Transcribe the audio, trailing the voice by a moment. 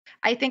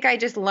I think I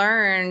just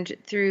learned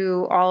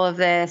through all of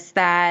this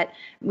that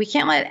we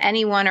can't let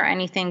anyone or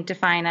anything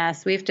define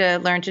us. We have to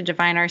learn to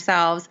define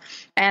ourselves.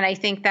 And I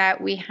think that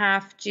we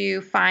have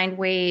to find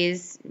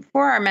ways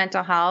for our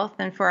mental health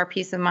and for our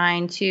peace of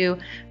mind to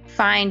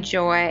find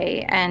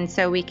joy. And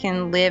so we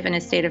can live in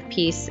a state of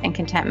peace and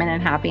contentment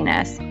and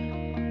happiness.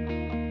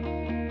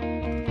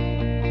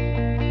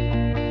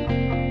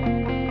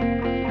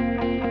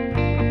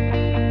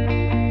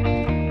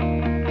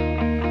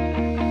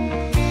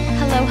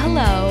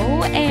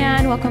 Hello,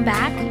 and welcome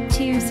back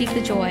to Seek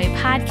the Joy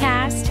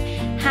podcast.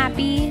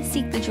 Happy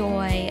Seek the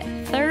Joy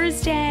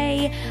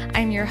Thursday.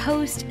 I'm your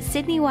host,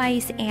 Sydney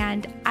Weiss,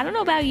 and I don't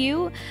know about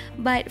you,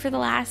 but for the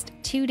last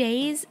 2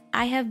 days,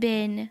 I have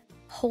been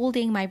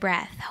holding my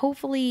breath.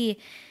 Hopefully,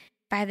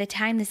 by the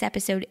time this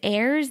episode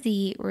airs,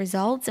 the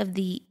results of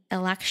the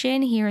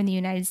election here in the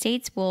United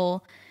States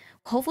we'll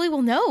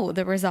know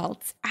the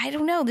results. I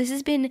don't know. This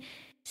has been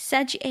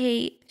such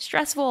a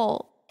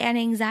stressful and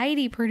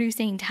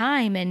anxiety-producing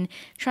time, and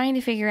trying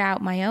to figure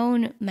out my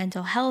own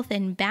mental health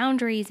and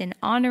boundaries and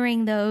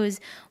honoring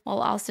those while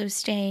also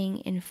staying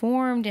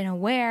informed and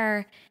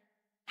aware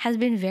has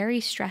been very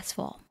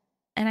stressful.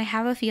 And I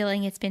have a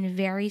feeling it's been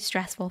very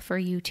stressful for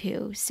you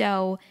too.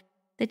 So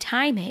the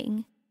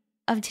timing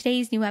of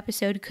today's new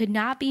episode could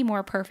not be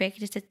more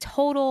perfect. It's a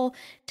total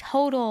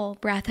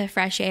breath of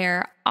fresh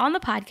air. On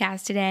the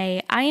podcast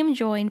today, I am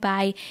joined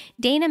by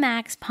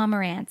Dana-Maxx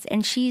Pomerantz,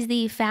 and she's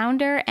the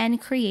founder and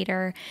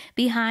creator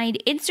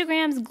behind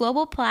Instagram's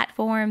global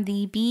platform,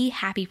 the Be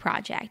Happy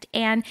Project.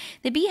 And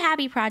the Be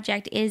Happy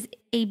Project is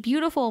a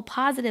beautiful,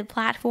 positive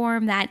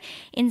platform that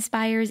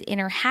inspires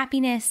inner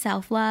happiness,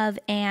 self-love,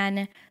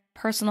 and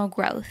personal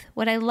growth.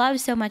 What I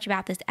love so much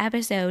about this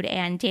episode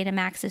and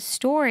Dana-Maxx's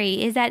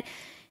story is that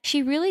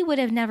she really would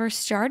have never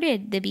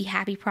started the Be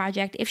Happy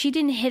Project if she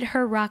didn't hit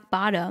her rock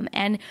bottom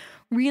and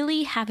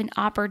really have an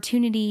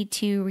opportunity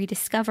to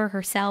rediscover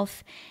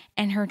herself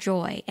and her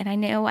joy. And I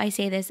know I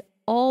say this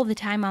all the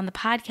time on the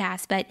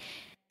podcast, but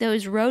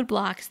those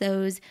roadblocks,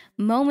 those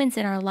moments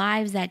in our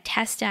lives that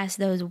test us,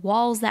 those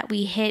walls that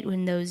we hit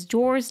when those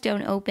doors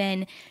don't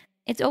open,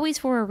 it's always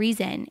for a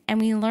reason. And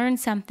we learn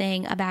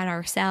something about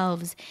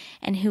ourselves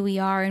and who we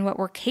are and what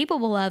we're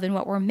capable of and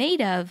what we're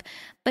made of.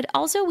 But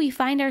also we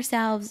find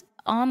ourselves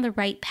on the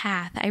right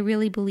path. I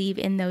really believe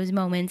in those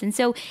moments. And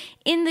so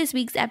in this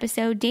week's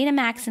episode,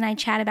 Dana-Maxx and I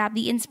chat about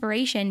the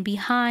inspiration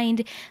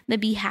behind the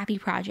Be Happy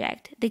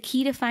Project, the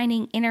key to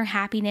finding inner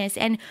happiness,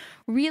 and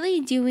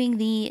really doing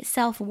the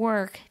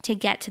self-work to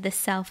get to the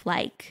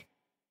self-like.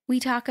 We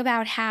talk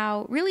about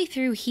how really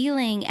through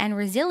healing and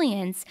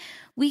resilience,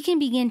 we can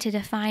begin to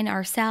define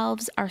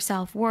ourselves, our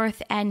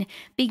self-worth, and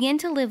begin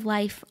to live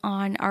life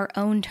on our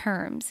own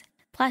terms.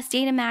 Plus,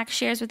 Dana-Maxx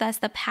shares with us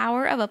the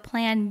power of a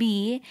plan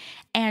B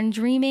and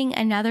dreaming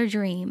another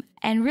dream,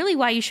 and really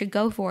why you should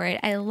go for it.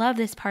 I love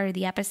this part of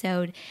the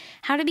episode,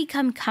 how to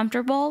become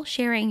comfortable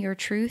sharing your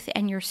truth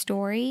and your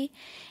story,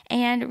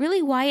 and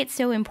really why it's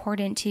so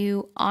important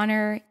to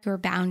honor your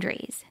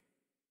boundaries.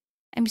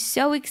 I'm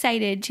so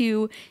excited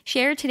to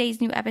share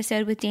today's new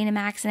episode with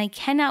Dana-Maxx, and I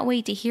cannot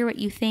wait to hear what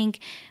you think.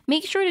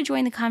 Make sure to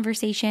join the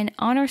conversation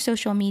on our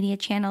social media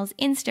channels,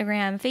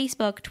 Instagram,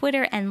 Facebook,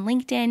 Twitter, and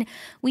LinkedIn.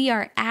 We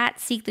are at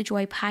Seek the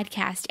Joy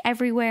Podcast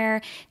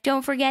everywhere.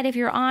 Don't forget, if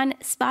you're on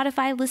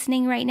Spotify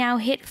listening right now,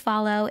 hit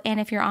follow. And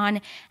if you're on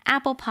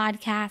Apple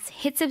Podcasts,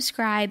 hit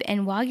subscribe.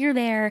 And while you're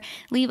there,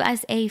 leave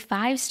us a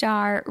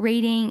 5-star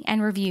rating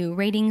and review.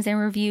 Ratings and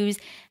reviews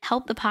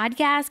help the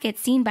podcast get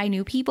seen by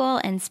new people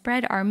and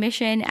spread our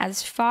mission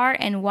as far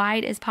and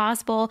wide as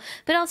possible,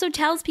 but also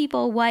tells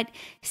people what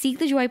Seek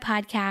the Joy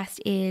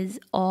Podcast is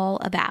all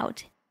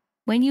about.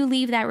 When you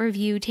leave that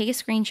review, take a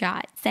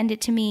screenshot, send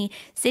it to me,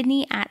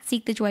 Sydney at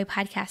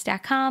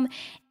seekthejoypodcast.com,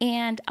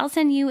 and I'll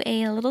send you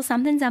a little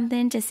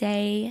something to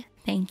say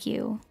thank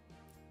you.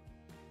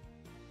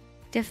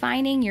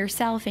 Defining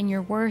yourself and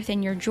your worth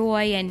and your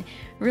joy and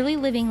really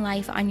living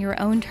life on your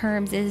own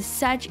terms is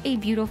such a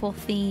beautiful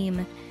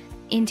theme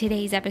in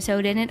today's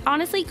episode, and it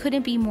honestly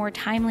couldn't be more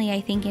timely, I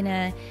think, in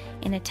a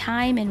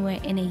time and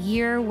in a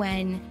year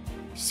when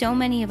so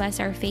many of us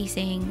are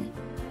facing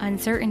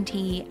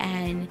uncertainty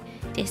and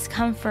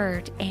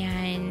discomfort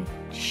and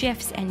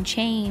shifts and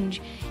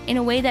change in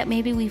a way that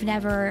maybe we've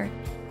never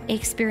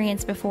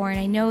experienced before. And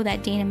I know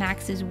that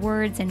Dana-Maxx's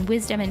words and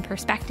wisdom and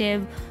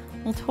perspective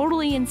will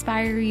totally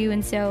inspire you,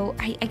 and so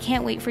I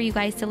can't wait for you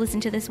guys to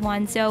listen to this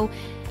one. So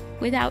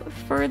without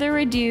further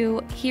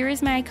ado, here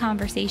is my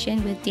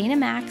conversation with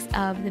Dana-Maxx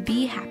of the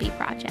Be Happy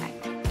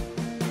Project.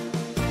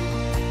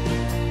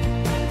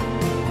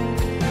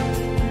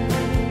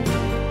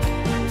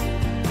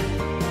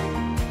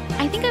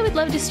 I think I would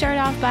love to start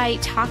off by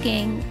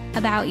talking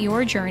about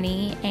your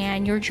journey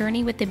and your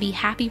journey with the Be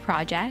Happy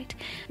Project.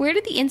 Where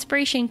did the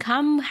inspiration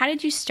come? How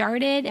did you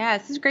start it? Yeah,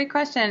 this is a great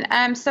question.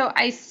 So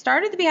I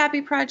started the Be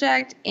Happy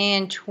Project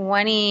in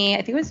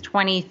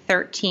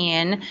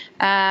 2013.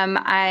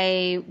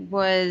 I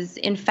was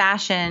in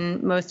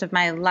fashion most of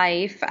my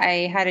life.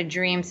 I had a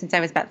dream since I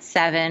was about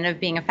 7 of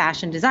being a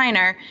fashion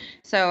designer.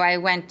 So I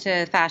went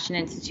to Fashion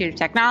Institute of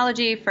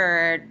Technology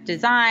for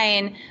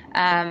design.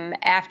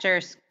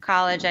 After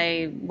college,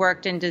 I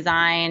worked in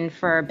design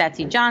for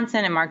Betsy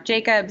Johnson and Marc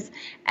Jacobs,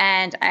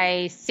 and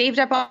I saved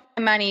up all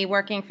my money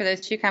working for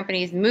those 2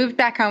 companies, moved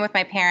back home with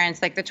my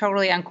parents, like the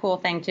totally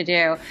uncool thing to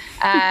do.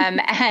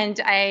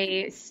 And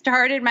I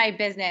started my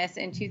business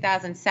in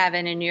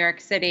 2007 in New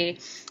York City.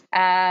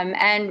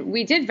 And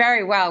we did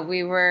very well.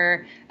 We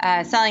were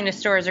selling to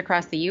stores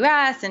across the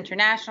U.S.,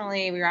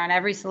 internationally. We were on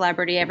every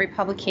celebrity, every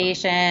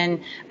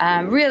publication,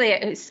 really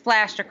it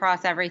splashed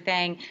across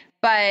everything.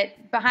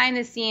 But behind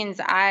the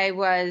scenes, I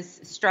was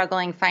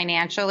struggling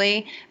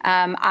financially.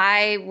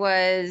 I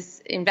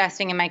was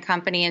investing in my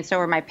company, and so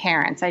were my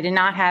parents. I did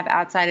not have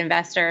outside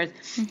investors.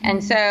 Mm-hmm.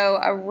 And so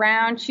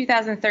around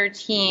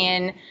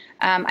 2013,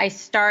 I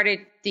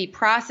started the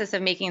process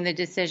of making the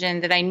decision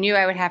that I knew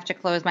I would have to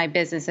close my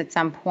business at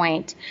some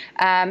point.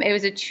 It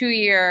was a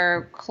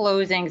 2-year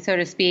closing, so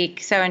to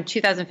speak. So in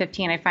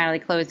 2015, I finally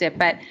closed it.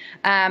 But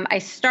I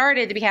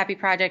started the Be Happy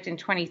Project in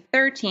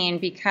 2013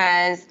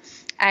 because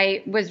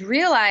I was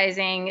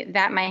realizing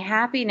that my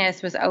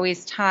happiness was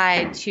always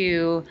tied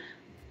to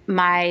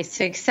my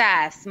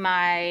success,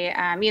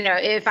 my,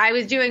 if I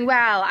was doing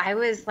well, I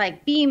was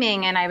like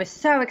beaming and I was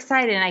so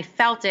excited and I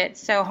felt it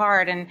so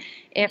hard. And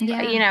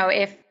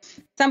if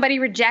somebody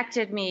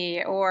rejected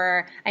me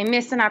or I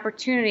missed an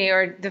opportunity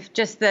or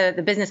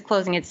the business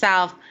closing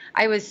itself,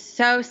 I was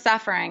so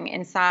suffering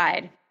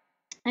inside.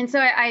 And so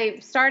I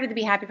started the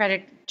Be Happy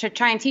Project to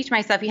try and teach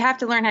myself, you have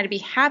to learn how to be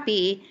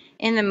happy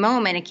in the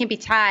moment. It can't be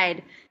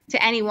tied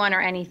to anyone or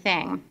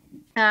anything.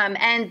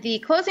 And the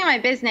closing of my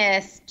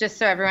business, just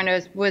so everyone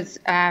knows, was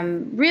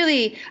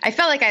really, I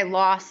felt like I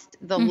lost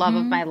the love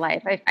of my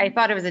life. I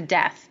thought it was a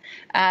death.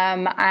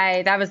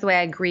 That was the way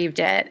I grieved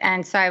it.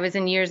 And so I was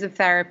in years of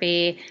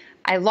therapy.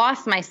 I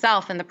lost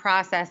myself in the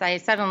process. I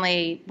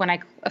suddenly, when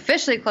I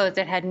officially closed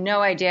it, had no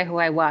idea who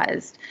I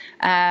was.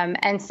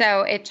 And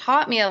so it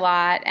taught me a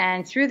lot.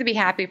 And through the Be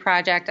Happy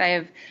Project, I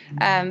have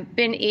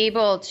been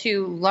able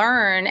to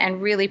learn and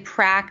really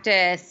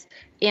practice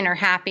inner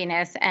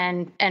happiness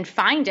and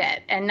find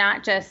it and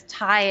not just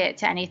tie it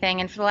to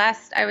anything. And for the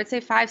last, I would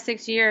say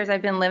 5-6 years,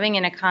 I've been living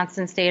in a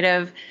constant state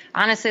of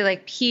honestly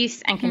like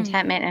peace and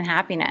contentment and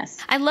happiness.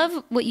 I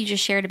love what you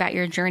just shared about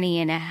your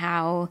journey and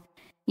how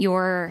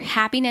your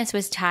happiness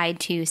was tied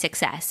to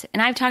success.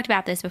 And I've talked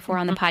about this before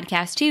on the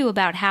podcast too,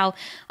 about how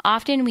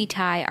often we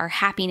tie our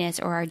happiness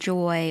or our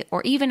joy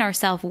or even our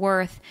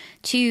self-worth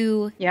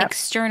to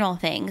external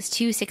things,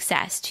 to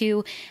success,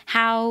 to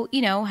how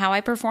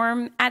I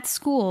perform at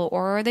school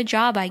or the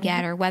job I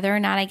get or whether or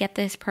not I get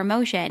this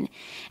promotion.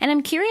 And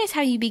I'm curious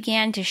how you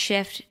began to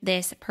shift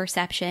this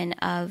perception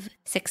of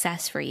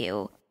success for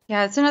you.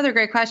 Yeah, it's another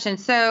great question.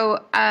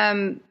 So,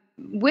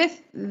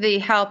 with the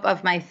help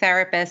of my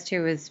therapist,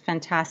 who was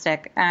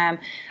fantastic,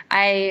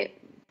 I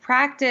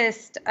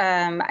practiced,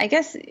 I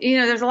guess,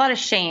 there's a lot of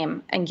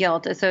shame and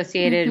guilt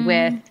associated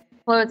with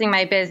closing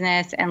my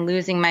business and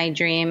losing my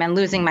dream and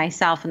losing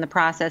myself in the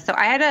process. So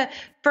I had to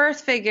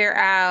first figure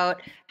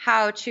out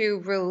how to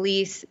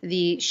release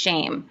the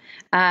shame.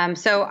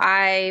 So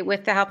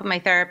with the help of my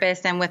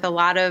therapist and with a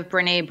lot of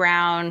Brené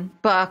Brown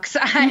books,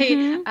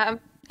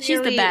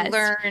 She's the best.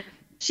 Learned.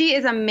 She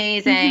is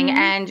amazing,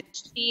 and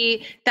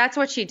that's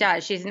what she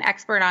does. She's an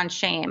expert on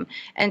shame.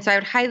 And so I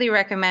would highly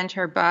recommend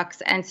her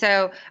books. And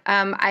so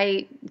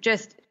I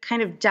just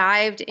kind of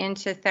dived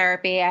into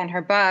therapy and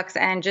her books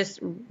and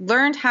just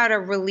learned how to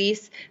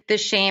release the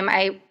shame.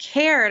 I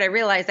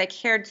realized I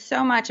cared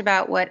so much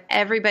about what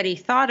everybody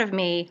thought of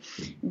me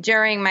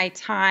during my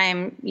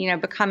time,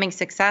 becoming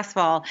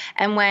successful.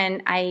 And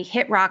when I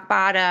hit rock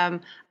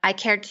bottom, I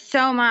cared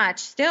so much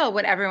still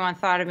what everyone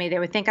thought of me. They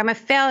would think I'm a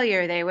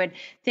failure. They would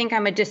think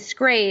I'm a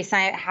disgrace.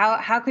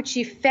 How could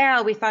she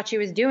fail? We thought she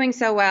was doing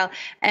so well.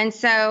 And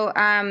so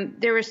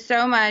there was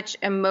so much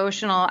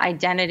emotional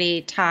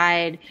identity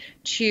tied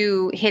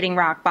to hitting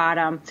rock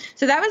bottom.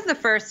 So that was the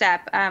first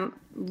step,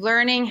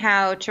 learning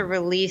how to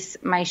release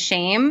my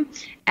shame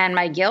and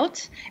my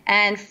guilt.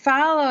 And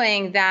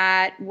following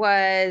that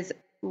was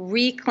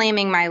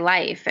reclaiming my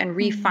life and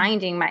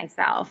refinding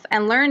myself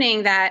and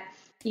learning that,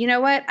 you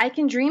know what, I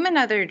can dream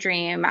another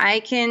dream.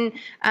 I can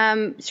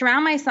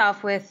surround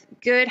myself with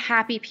good,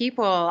 happy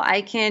people.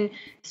 I can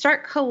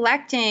start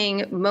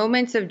collecting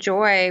moments of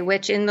joy,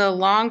 which in the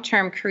long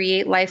term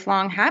create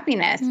lifelong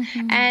happiness.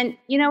 And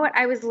you know what,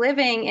 I was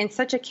living in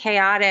such a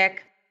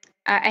chaotic,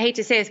 I hate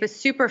to say this, but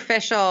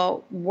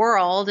superficial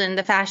world, and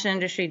the fashion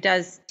industry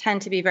does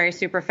tend to be very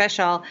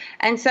superficial.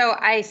 And so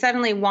I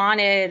suddenly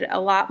wanted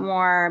a lot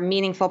more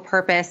meaningful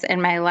purpose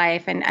in my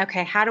life. And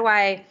okay, how do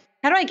I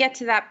get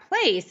to that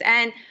place?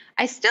 And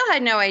I still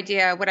had no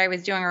idea what I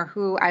was doing or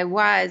who I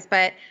was,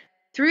 but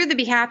through the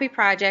Be Happy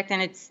Project,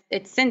 and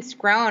it's since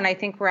grown. I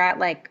think we're at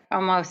like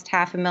almost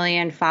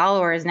 500,000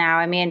 followers now.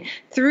 I mean,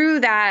 through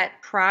that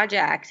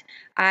project,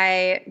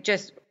 I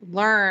just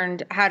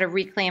learned how to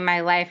reclaim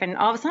my life. And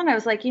all of a sudden I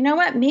was like, you know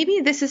what,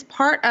 maybe this is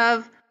part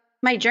of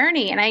my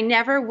journey. And I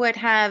never would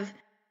have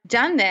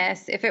done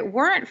this if it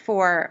weren't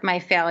for my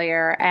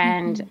failure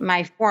and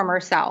my former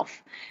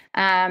self.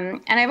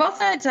 And I've also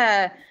had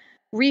to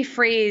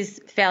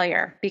rephrase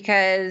failure,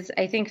 because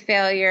I think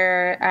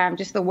failure,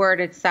 just the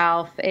word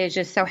itself, is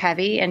just so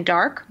heavy and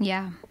dark.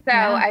 Yeah. So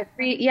I've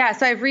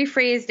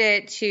rephrased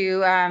it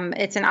to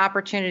it's an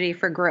opportunity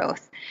for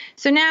growth.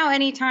 So now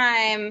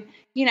anytime,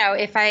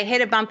 if I hit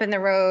a bump in the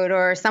road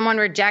or someone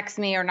rejects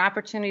me or an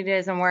opportunity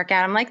doesn't work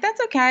out, I'm like, that's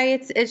okay.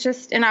 It's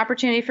just an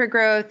opportunity for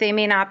growth. They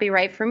may not be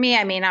right for me.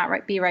 I may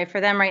not be right for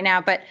them right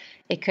now, but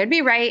it could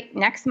be right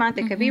next month.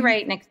 It could be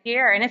right next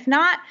year. And if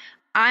not,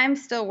 I'm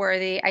still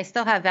worthy. I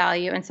still have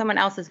value, and someone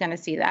else is going to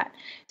see that.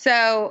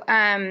 So,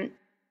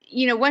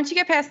 once you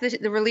get past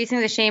the releasing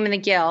the shame and the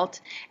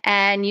guilt,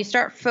 and you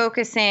start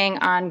focusing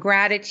on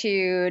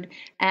gratitude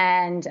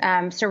and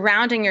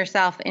surrounding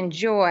yourself in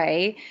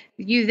joy,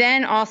 you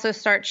then also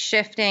start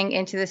shifting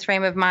into this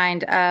frame of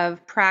mind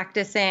of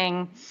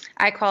practicing.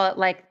 I call it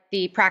like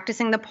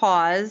practicing the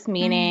pause,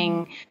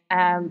 meaning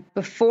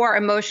before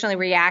emotionally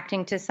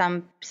reacting to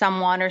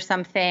someone or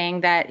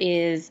something that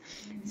is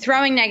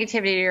throwing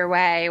negativity your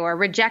way or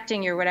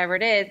rejecting you or whatever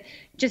it is,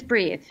 just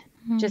breathe.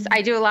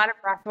 I do a lot of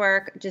breath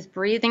work, just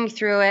breathing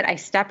through it. I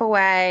step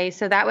away.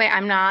 So that way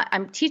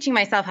I'm teaching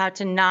myself how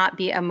to not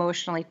be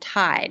emotionally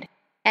tied.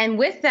 And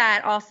with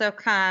that also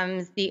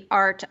comes the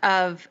art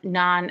of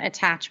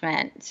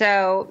non-attachment.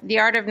 So the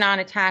art of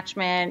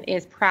non-attachment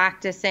is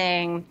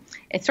practicing,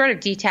 it's sort of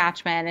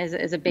detachment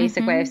is a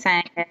basic way of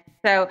saying it.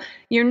 So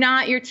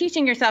you're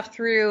teaching yourself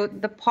through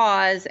the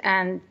pause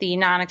and the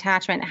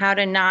non-attachment how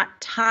to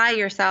not tie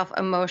yourself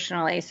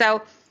emotionally.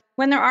 So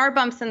when there are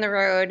bumps in the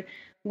road,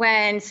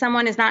 when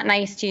someone is not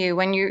nice to you,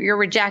 when you're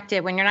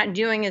rejected, when you're not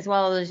doing as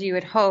well as you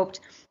had hoped,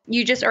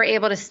 you just are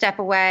able to step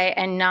away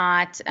and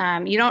not,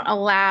 you don't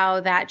allow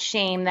that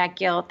shame, that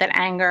guilt, that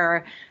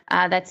anger,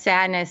 that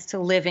sadness to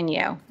live in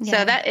you. Yeah.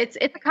 So that it's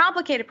a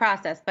complicated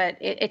process, but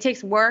it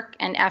takes work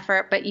and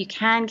effort, but you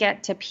can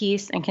get to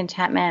peace and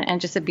contentment and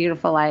just a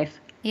beautiful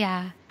life.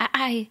 Yeah.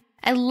 I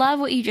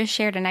love what you just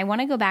shared. And I want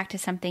to go back to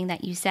something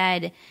that you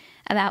said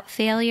about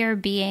failure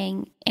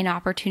being an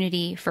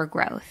opportunity for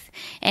growth,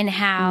 and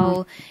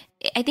how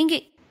I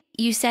think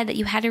you said that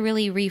you had to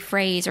really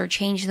rephrase or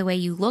change the way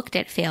you looked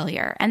at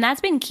failure. And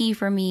that's been key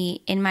for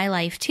me in my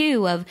life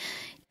too, of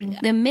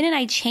the minute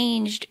I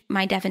changed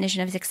my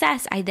definition of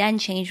success, I then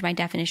changed my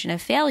definition of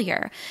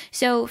failure.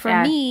 So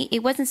for me,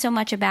 it wasn't so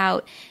much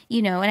about,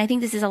 and I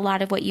think this is a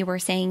lot of what you were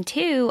saying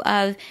too,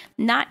 of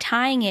not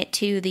tying it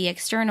to the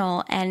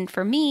external. And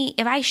for me,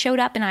 if I showed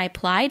up and I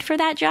applied for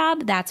that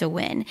job, that's a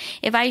win.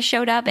 If I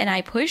showed up and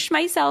I pushed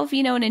myself,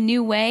 in a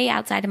new way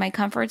outside of my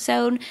comfort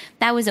zone,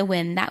 that was a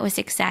win. That was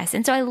success.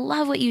 And so I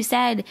love what you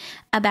said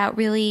about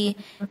really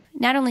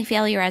not only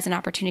failure as an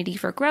opportunity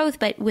for growth,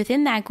 but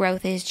within that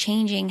growth is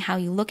changing how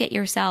you look at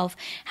yourself,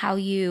 how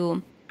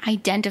you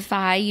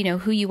identify,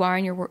 who you are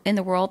in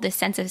the world. This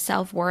sense of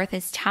self-worth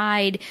is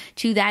tied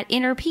to that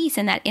inner peace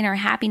and that inner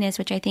happiness,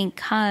 which I think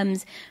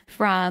comes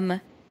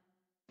from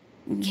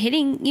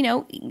hitting,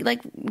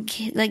 like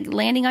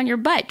landing on your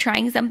butt,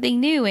 trying something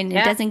new, and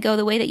it doesn't go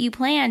the way that you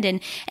planned,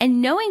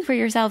 and knowing for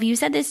yourself, you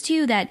said this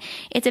too, that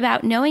it's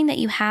about knowing that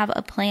you have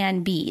a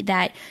plan B,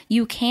 that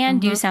you can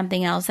do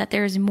something else, that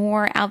there's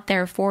more out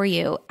there for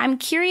you. I'm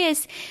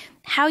curious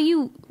how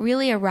you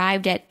really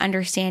arrived at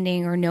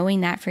understanding or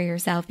knowing that for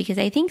yourself, because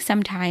I think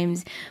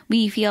sometimes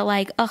we feel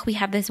like, we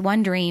have this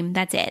one dream,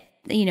 that's it.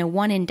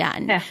 One and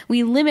done. Yeah.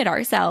 We limit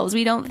ourselves.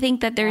 We don't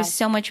think that there's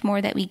so much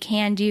more that we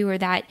can do or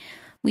that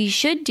we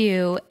should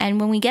do. And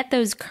when we get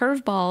those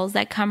curveballs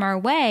that come our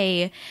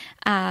way,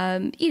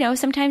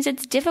 sometimes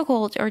it's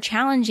difficult or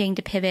challenging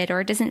to pivot,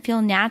 or it doesn't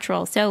feel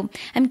natural. So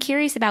I'm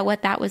curious about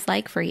what that was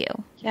like for you.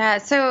 Yeah.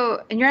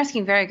 So, and you're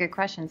asking very good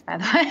questions, by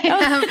the way.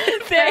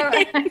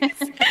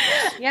 Thanks.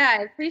 Yeah,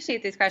 I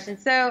appreciate these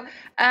questions. So,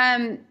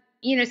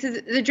 so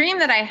the dream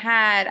that I've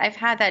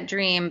had that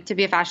dream to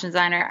be a fashion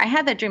designer. I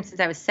had that dream since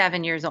I was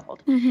 7 years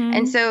old.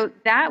 And so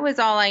that was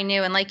all I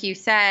knew. And like you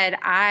said,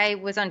 I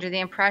was under the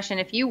impression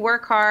if you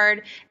work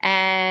hard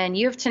and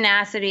you have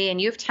tenacity and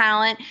you have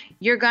talent,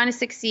 you're going to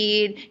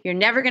succeed. You're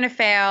never going to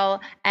fail.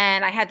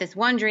 And I had this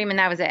one dream and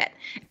that was it.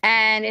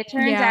 And it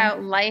turns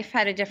out life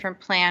had a different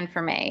plan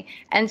for me.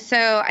 And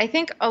so I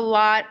think a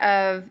lot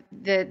of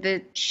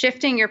the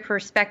shifting your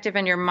perspective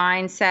and your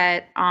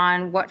mindset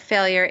on what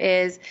failure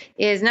is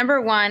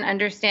number one,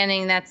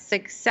 understanding that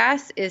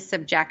success is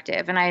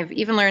subjective. And I've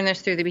even learned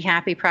this through the Be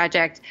Happy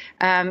Project.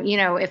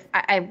 If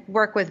I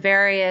work with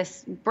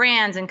various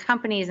brands and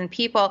companies and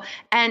people,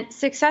 and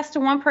success to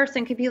one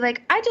person could be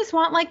like, I just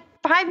want like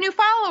 5 new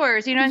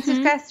followers, and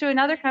success to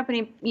another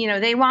company,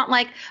 they want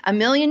like 1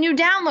 million new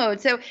downloads.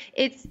 So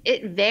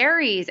it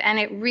varies, and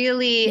it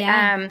really,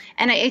 and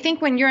I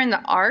think when you're in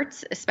the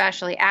arts,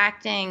 especially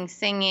acting,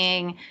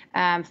 singing,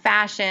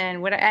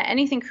 fashion,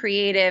 anything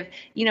creative,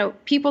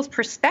 people's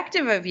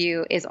perspective of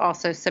you is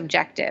also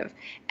subjective,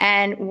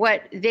 and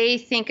what they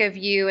think of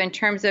you in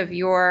terms of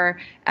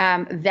your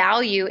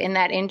value in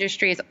that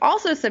industry is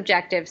also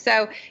subjective.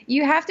 So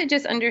you have to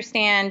just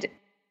understand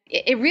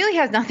it really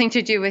has nothing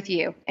to do with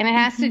you. And it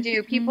has to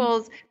do,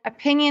 people's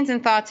opinions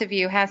and thoughts of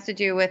you has to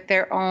do with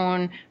their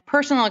own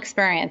personal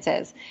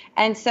experiences.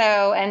 And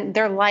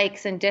their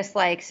likes and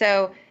dislikes.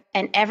 So,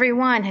 and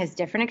everyone has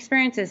different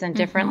experiences and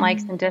different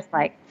likes and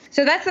dislikes.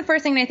 So that's the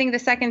first thing. And I think the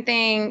second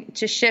thing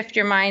to shift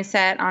your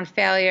mindset on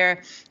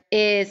failure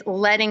is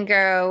letting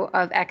go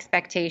of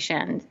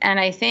expectations. And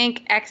I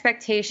think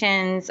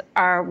expectations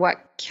are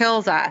what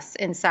kills us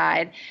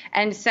inside.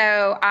 And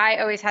so I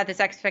always had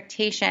this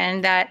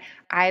expectation that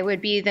I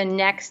would be the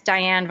next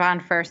Diane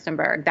von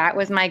Furstenberg. That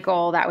was my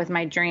goal. That was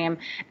my dream.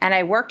 And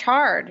I worked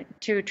hard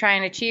to try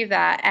and achieve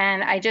that.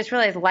 And I just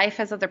realized life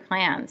has other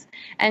plans.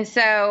 And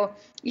so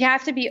you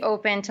have to be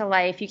open to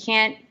life. You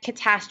can't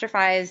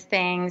catastrophize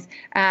things.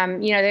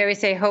 They always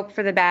say, hope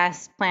for the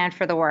best, plan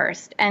for the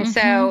worst. And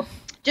so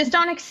just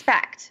don't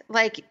expect.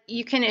 Like,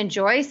 you can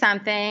enjoy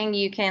something.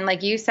 You can,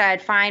 like you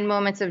said, find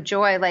moments of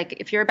joy. Like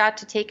if you're about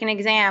to take an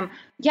exam,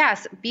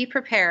 yes, be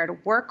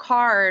prepared. Work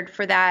hard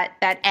for that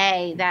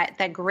A,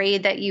 that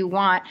grade that you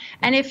want.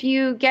 And if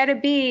you get a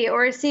B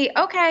or a C,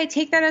 okay,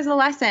 take that as a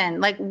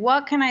lesson. Like,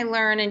 what can I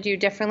learn and do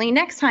differently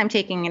next time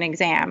taking an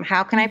exam?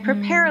 How can I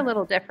prepare a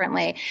little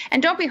differently?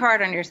 And don't be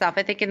hard on yourself.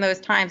 I think in those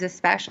times,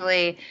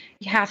 especially,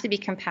 you have to be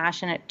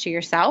compassionate to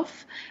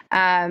yourself.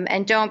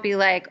 And don't be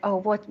like, oh,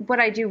 what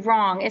I do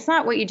wrong? It's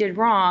not what you did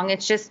wrong.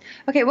 It's just,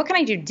 okay, what can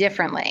I do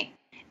differently?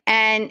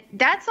 And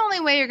that's the only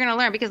way you're going to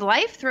learn, because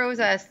life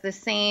throws us the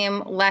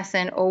same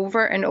lesson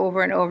over and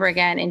over and over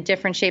again in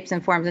different shapes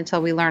and forms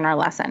until we learn our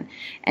lesson.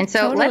 And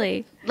so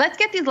let's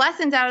get these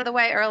lessons out of the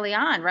way early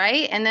on,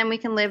 right? And then we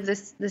can live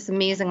this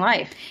amazing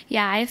life.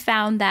 Yeah, I've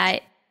found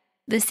that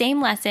the same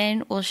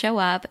lesson will show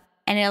up,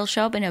 and it'll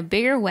show up in a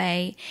bigger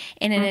way,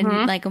 and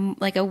in like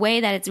a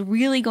way that it's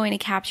really going to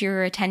capture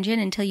your attention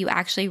until you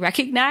actually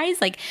recognize,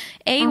 like,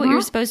 A, what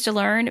you're supposed to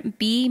learn,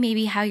 B,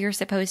 maybe how you're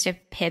supposed to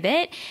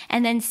pivot,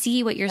 and then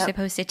C, what you're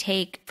supposed to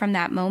take from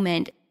that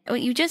moment.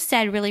 What you just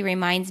said really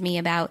reminds me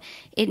about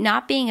it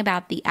not being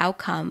about the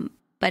outcome,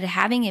 but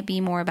having it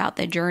be more about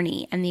the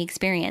journey and the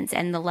experience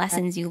and the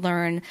lessons you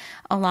learn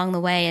along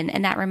the way.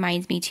 And that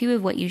reminds me too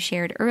of what you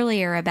shared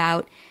earlier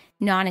about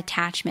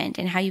non-attachment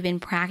and how you've been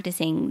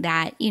practicing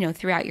that,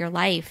 throughout your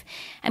life.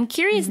 I'm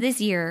curious this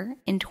year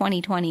in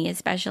 2020,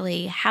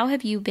 especially, how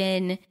have you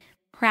been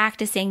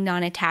practicing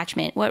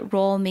non-attachment? What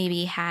role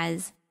maybe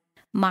has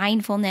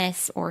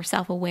mindfulness or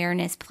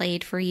self-awareness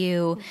played for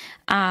you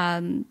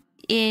in,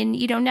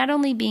 not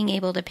only being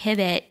able to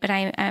pivot, but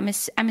I'm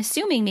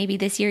assuming maybe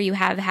this year you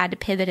have had to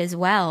pivot as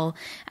well,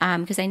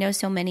 because I know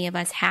so many of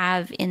us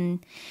have in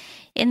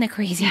the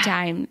crazy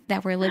time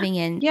that we're living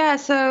in. Yeah.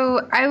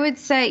 So I would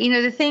say,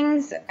 the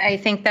things I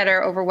think that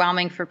are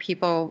overwhelming for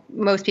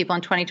most people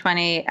in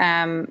 2020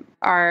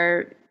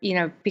 are,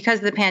 because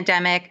of the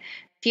pandemic,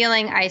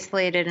 feeling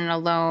isolated and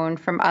alone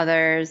from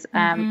others.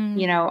 I'm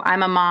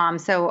a mom,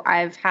 so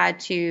I've had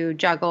to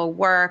juggle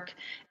work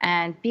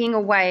and being a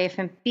wife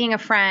and being a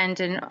friend,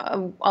 and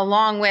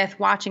along with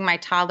watching my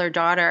toddler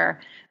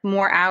daughter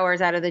more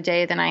hours out of the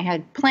day than I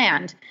had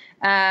planned.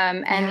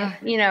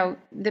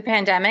 The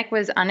pandemic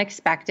was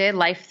unexpected.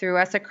 Life threw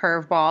us a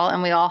curveball,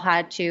 and we all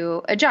had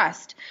to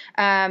adjust.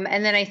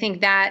 And then I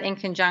think that in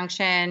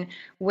conjunction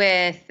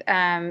with,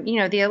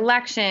 the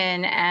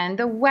election and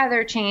the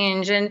weather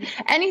change and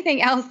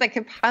anything else that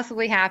could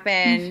possibly happen,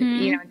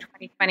 in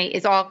 2020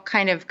 is all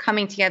kind of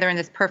coming together in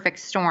this perfect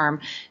storm.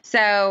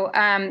 So,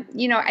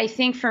 I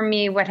think for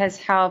me, what has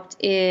helped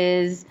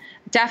is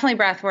definitely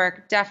breath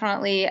work.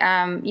 Definitely,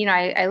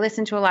 I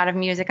listen to a lot of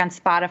music on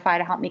Spotify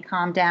to help me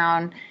calm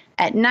down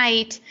at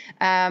night.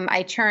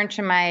 I turn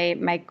to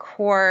my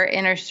core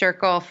inner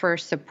circle for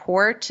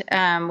support,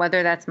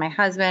 whether that's my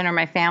husband or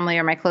my family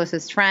or my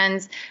closest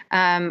friends.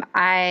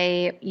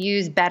 I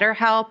use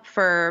BetterHelp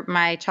for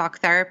my talk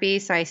therapy,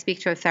 so I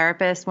speak to a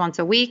therapist once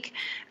a week.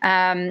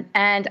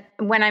 And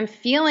when I'm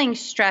feeling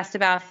stressed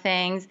about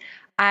things,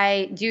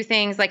 I do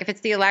things like, if it's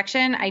the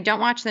election, I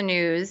don't watch the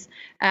news.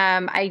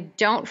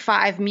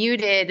 I've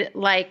muted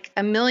like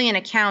 1 million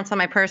accounts on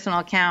my personal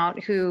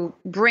account who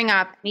bring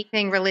up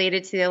anything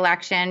related to the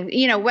election.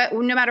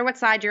 No matter what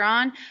side you're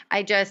on,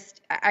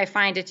 I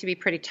find it to be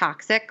pretty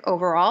toxic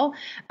overall.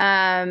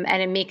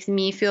 And it makes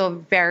me feel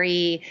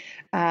very,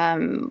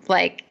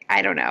 antsy,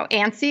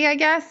 I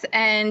guess.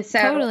 And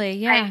so totally,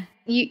 yeah.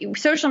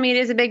 Social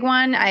media is a big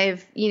one.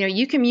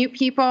 You can mute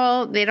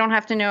people. They don't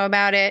have to know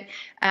about it.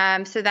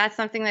 So that's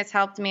something that's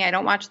helped me. I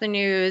don't watch the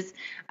news.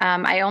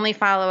 I only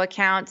follow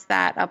accounts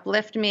that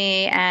uplift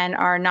me and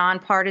are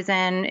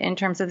nonpartisan in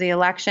terms of the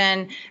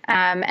election.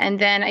 And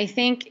then I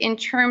think in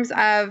terms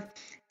of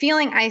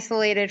feeling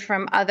isolated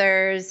from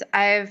others,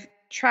 I've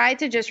tried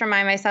to just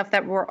remind myself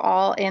that we're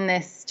all in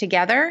this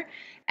together,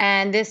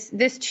 and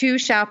this too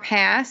shall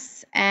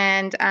pass.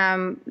 And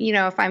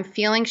if I'm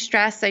feeling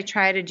stressed, I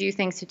try to do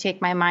things to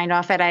take my mind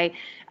off it.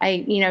 I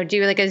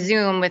do like a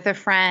Zoom with a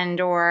friend,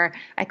 or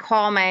I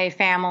call my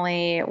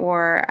family,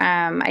 or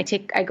I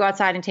go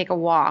outside and take a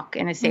walk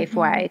in a safe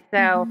way.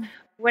 So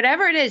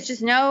whatever it is,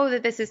 just know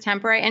that this is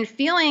temporary, and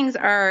feelings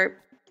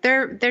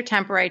they're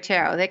temporary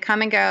too. They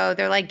come and go.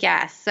 They're like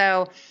guests.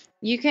 So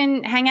you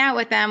can hang out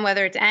with them,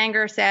 whether it's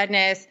anger,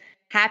 sadness,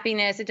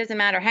 happiness, it doesn't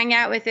matter. Hang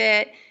out with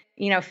it,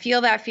 feel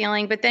that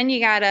feeling, but then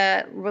you got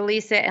to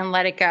release it and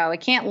let it go.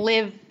 It can't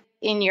live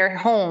in your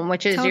home,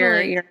 which is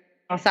your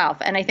self.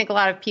 And I think a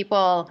lot of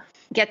people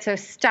get so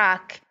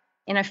stuck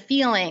in a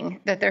feeling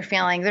that they're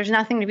feeling. There's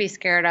nothing to be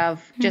scared of.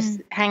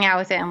 Just hang out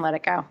with it and let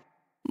it go.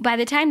 By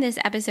the time this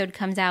episode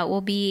comes out, we'll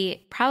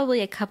be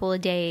probably a couple of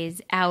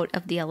days out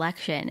of the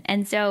election.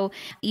 And so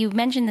you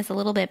mentioned this a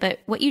little bit, but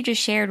what you just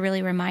shared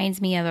really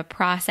reminds me of a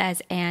process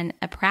and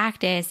a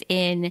practice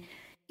in,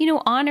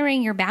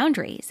 honoring your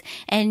boundaries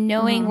and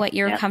knowing what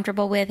you're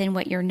comfortable with and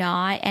what you're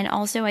not. And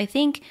also, I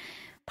think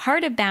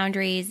part of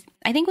boundaries,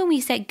 I think when we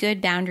set good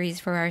boundaries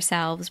for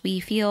ourselves, we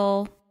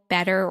feel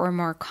better or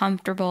more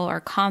comfortable or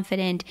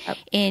confident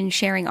in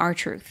sharing our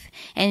truth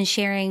and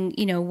sharing,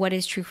 what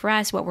is true for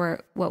us, what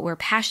we're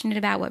passionate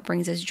about, what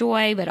brings us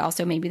joy, but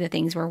also maybe the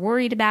things we're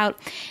worried about.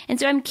 And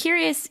so I'm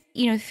curious,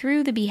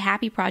 through the Be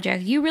Happy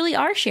Project, you really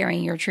are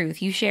sharing your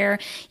truth. You share,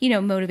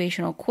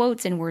 motivational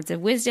quotes and words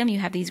of wisdom. You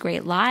have these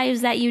great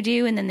lives that you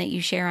do and then that you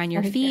share on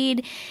your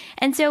feed.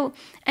 And so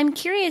I'm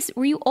curious,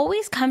 were you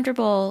always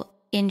comfortable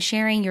in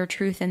sharing your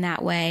truth in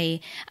that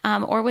way?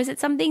 Or was it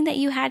something that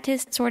you had to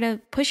sort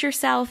of push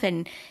yourself?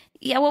 And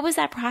what was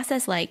that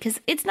process like? Because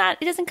it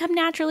doesn't come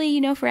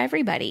naturally, for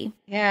everybody.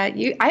 Yeah,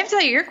 I have to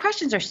tell you, your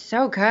questions are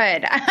so good.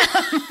 And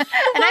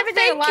I've been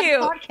doing a lot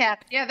of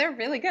podcasts. Yeah, they're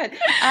really good.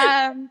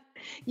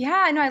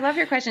 I love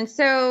your questions.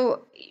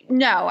 So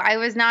no, I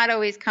was not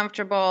always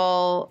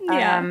comfortable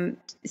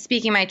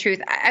speaking my truth.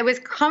 I was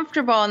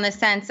comfortable in the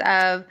sense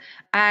of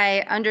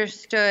I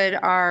understood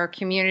our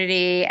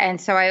community, and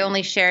so I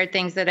only shared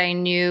things that I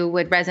knew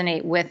would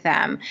resonate with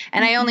them.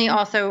 And I only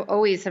also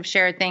always have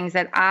shared things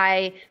that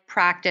I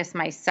practice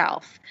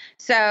myself.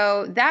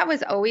 So that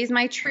was always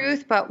my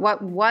truth. But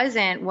what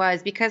wasn't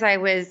was because I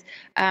was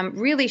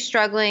really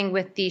struggling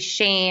with the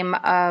shame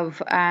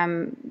of,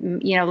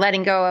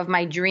 letting go of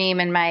my dream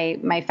and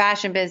my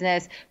fashion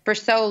business for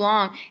so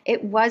long.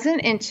 It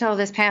wasn't until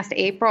this past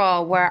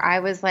April where I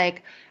was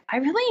like, I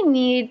really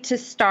need to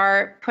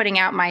start putting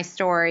out my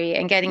story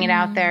and getting it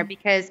out there,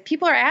 because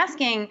people are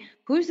asking,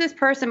 who's this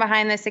person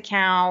behind this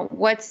account?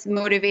 What's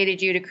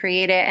motivated you to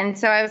create it? And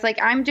so I was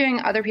like, I'm doing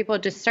other people a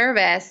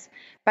disservice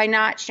by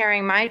not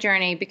sharing my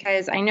journey,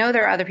 because I know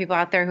there are other people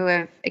out there who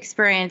have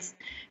experienced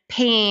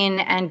pain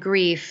and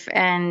grief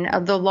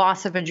and the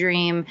loss of a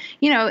dream,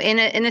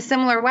 in a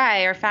similar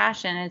way or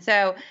fashion. And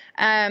so,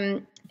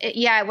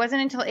 it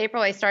wasn't until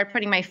April I started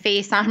putting my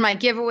face on my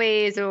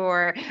giveaways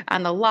or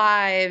on the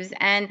lives.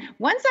 And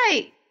once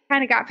I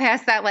kind of got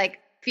past that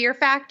fear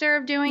factor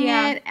of doing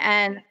it,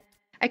 and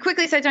I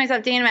quickly said to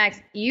myself, Dana-Maxx,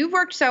 you've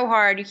worked so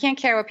hard. You can't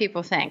care what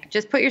people think.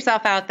 Just put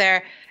yourself out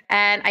there.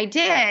 And I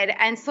did.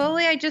 And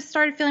slowly I just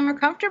started feeling more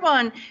comfortable.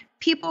 And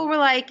people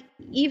were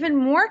even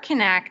more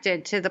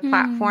connected to the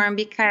platform,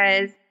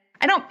 because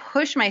I don't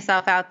push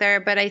myself out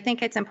there, but I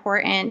think it's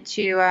important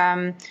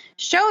to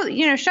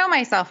show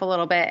myself a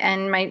little bit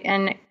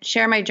and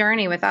share my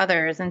journey with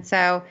others. And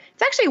so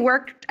it's actually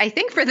worked, I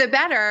think, for the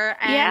better.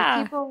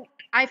 And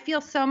I feel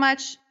so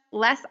much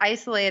less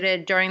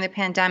isolated during the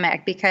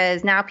pandemic,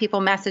 because now people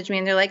message me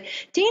and they're like,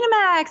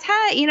 Dana-Maxx,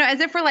 hi,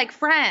 as if we're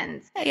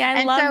friends. Yeah,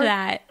 I love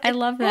that. I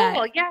love that.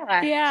 Cool.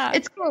 Yeah.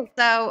 It's cool.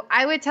 So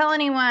I would tell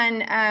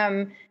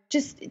anyone,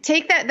 just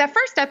take that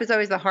first step is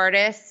always the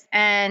hardest,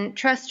 and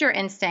trust your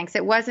instincts.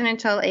 It wasn't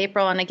until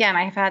April, and again,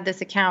 I've had this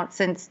account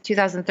since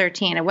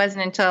 2013. It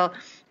wasn't until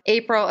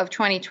April of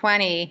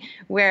 2020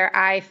 where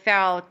I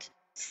felt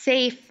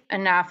safe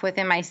enough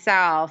within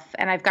myself,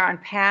 and I've gotten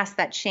past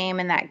that shame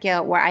and that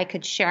guilt where I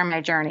could share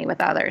my journey with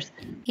others.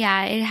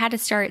 Yeah, it had to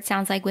start, it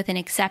sounds like, with an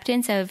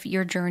acceptance of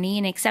your journey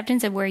and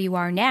acceptance of where you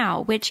are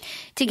now, which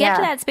to get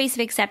to that space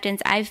of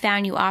acceptance, I've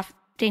found you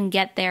often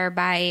get there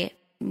by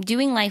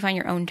doing life on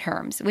your own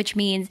terms, which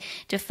means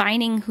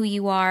defining who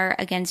you are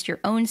against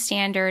your own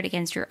standard,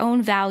 against your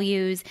own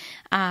values,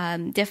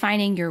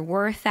 defining your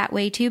worth that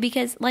way too.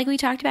 Because like we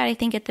talked about, I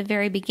think at the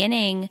very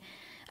beginning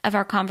of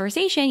our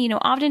conversation,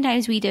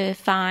 oftentimes we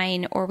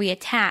define or we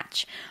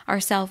attach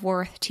our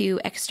self-worth to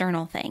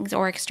external things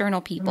or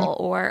external people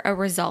or a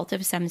result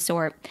of some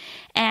sort.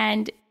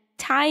 And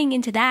tying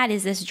into that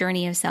is this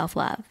journey of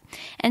self-love.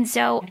 And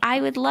so I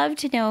would love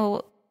to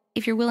know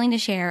if you're willing to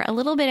share a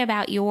little bit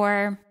about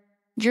your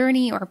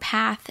journey or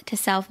path to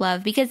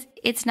self-love, because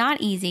it's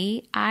not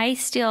easy. I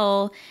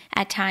still,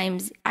 at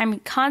times, I'm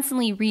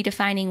constantly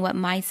redefining what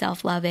my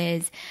self-love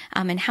is,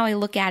 and how I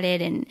look at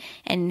it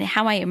and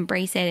how I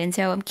embrace it. And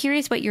so I'm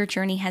curious what your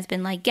journey has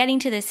been like getting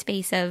to this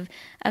space of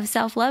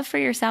self-love for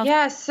yourself.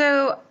 Yeah.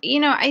 So,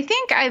 I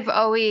think I've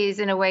always,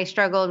 in a way,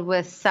 struggled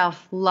with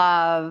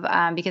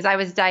self-love because I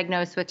was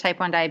diagnosed with type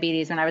 1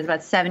 diabetes when I was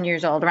about 7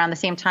 years old, around the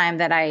same time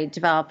that I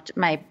developed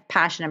my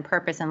passion and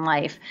purpose in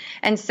life.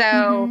 And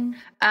so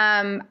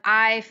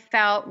I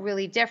felt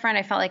really different.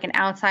 I felt like an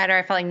outsider.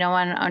 I felt like no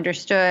one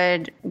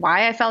understood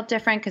why I felt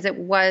different because it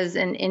was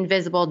an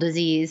invisible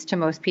disease to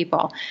most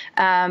people.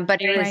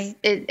 But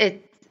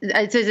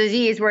it's a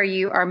disease where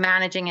you are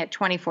managing it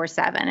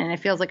 24/7, and it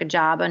feels like a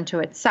job unto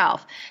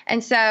itself.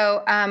 And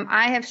so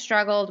I have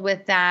struggled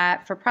with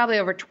that for probably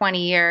over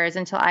 20 years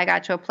until I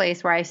got to a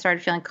place where I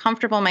started feeling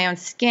comfortable in my own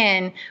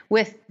skin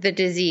with the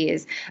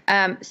disease.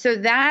 So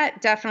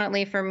that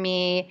definitely for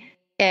me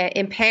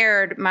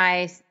impaired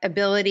my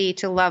ability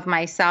to love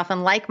myself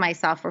and like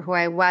myself for who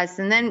I was.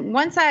 And then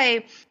once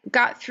I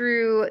got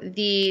through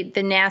the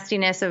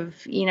nastiness of,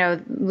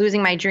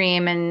 losing my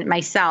dream and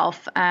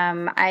myself,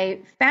 I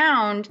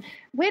found,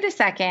 wait a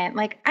second,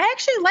 like I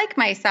actually like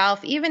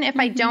myself, even if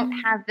I don't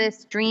have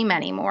this dream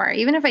anymore,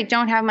 even if I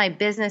don't have my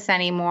business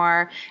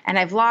anymore, and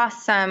I've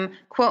lost some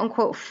quote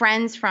unquote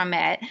friends from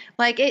it.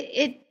 Like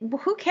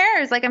who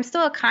cares? Like I'm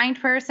still a kind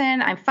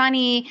person. I'm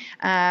funny.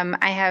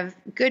 I have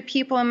good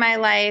people in my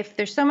life.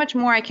 There's so much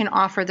more I can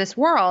offer this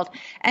world.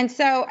 And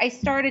so I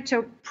started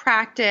to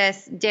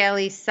practice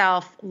daily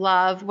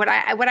self-love, what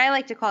I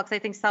like to call, because I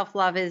think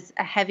self-love is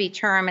a heavy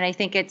term and I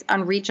think it's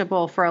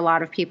unreachable for a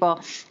lot of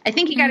people. I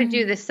think you got to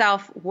do the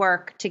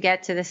self-work to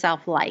get to the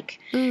self-like.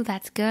 Ooh,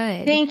 that's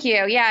good. Thank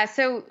you. Yeah.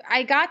 So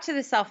I got to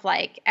the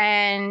self-like,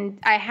 and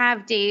I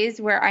have days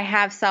where I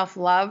have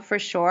self-love for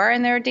sure.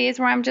 And there are days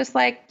where I'm just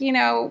like,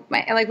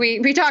 like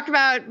we talked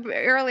about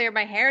earlier,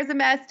 my hair is a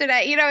mess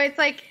today. It's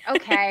like,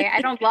 okay,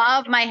 I don't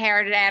love my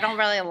hair today. I don't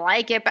really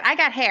like it, but I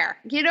got hair.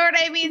 You know what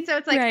I mean? So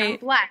it's like, I'm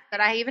blessed that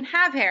I even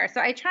have hair.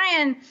 So I try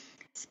and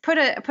put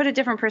a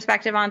different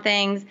perspective on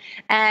things,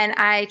 and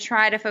I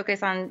try to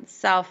focus on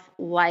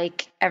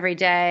self-like every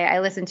day. I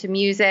listen to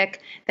music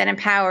that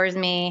empowers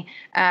me.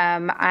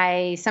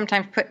 I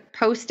sometimes put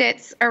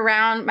Post-its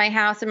around my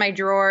house in my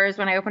drawers.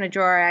 When I open a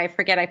drawer, I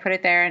forget I put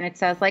it there, and it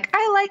says like,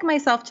 I like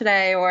myself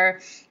today, or,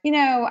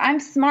 I'm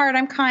smart,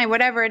 I'm kind,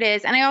 whatever it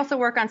is. And I also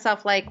work on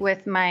self-like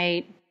with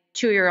my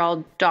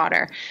 2-year-old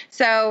daughter.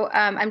 So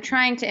I'm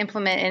trying to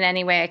implement in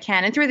any way I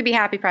can. And through the Be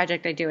Happy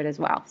Project, I do it as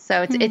well.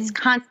 So it's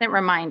constant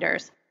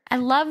reminders. I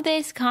love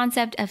this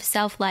concept of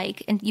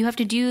self-like, and you have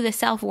to do the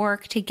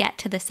self-work to get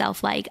to the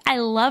self-like. I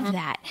love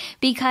that,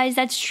 because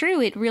that's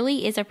true. It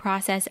really is a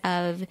process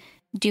of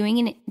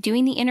doing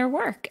the inner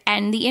work.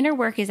 And the inner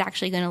work is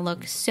actually going to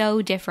look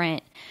so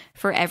different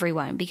for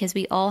everyone, because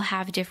we all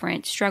have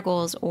different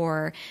struggles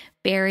or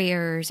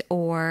barriers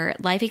or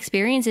life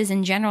experiences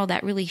in general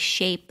that really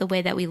shape the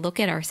way that we look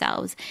at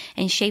ourselves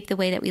and shape the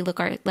way that we look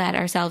at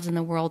ourselves in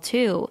the world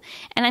too.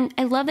 And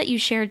I love that you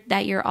shared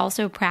that you're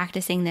also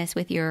practicing this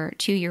with your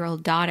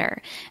 2-year-old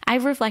daughter.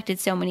 I've reflected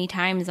so many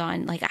times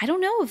on, like, I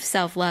don't know if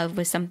self-love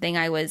was something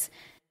I was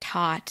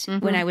taught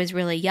when I was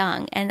really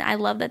young. And I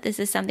love that this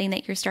is something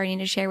that you're starting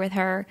to share with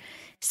her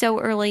so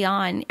early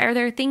on. Are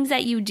there things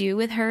that you do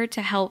with her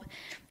to help,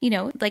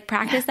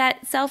 practice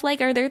that self-like?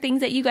 Are there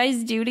things that you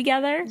guys do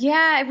together?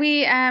 Yeah,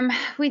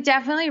 we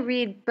definitely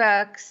read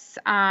books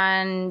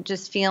on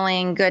just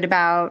feeling good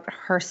about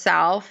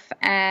herself.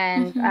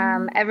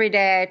 And every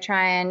day I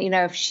try and,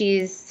 if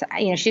she's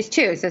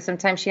 2, so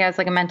sometimes she has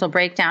like a mental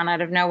breakdown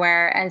out of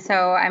nowhere. And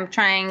so I'm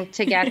trying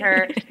to get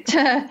her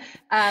to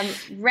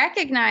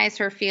recognize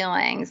her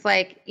feelings.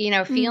 Like,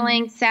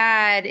 feeling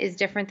sad is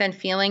different than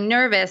feeling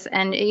nervous.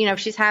 And, if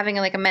she's having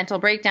like a mental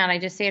breakdown, I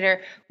just say to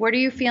her, what are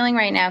you feeling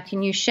right now?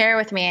 Can you share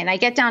with me? And I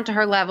get down to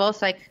her level.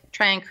 So I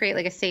try and create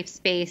like a safe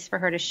space for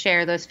her to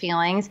share those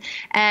feelings.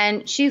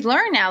 And she's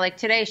learned now, like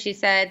today, she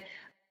said,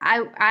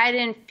 I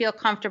didn't feel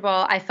comfortable.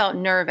 I felt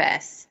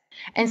nervous.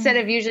 Instead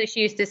of usually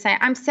she used to say,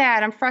 I'm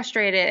sad, I'm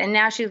frustrated. And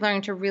now she's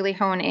learning to really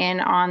hone in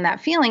on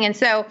that feeling. And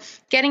so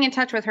getting in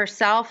touch with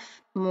herself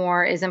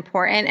more is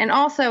important. And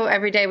also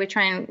every day we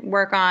try and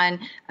work on,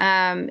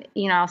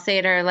 I'll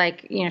say to her,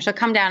 like, she'll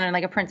come down in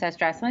like a princess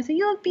dress and I say,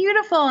 you look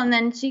beautiful. And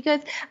then she goes,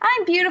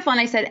 I'm beautiful.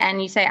 And I said,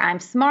 and you say, I'm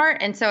smart.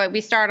 And so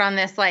we start on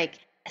this like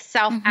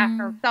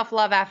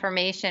self-love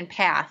affirmation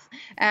path.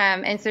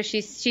 And so she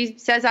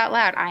says out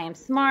loud, I am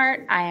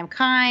smart, I am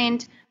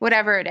kind,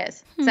 whatever it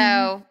is.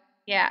 So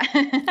yeah.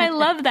 I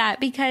love that,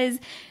 because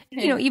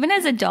even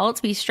as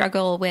adults, we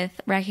struggle with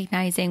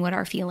recognizing what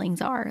our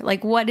feelings are.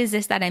 Like, what is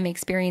this that I'm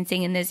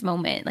experiencing in this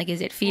moment? Like, is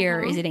it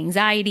fear? Is it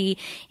anxiety?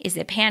 Is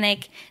it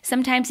panic?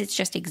 Sometimes it's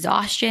just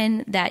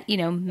exhaustion that,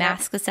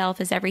 masks itself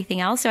as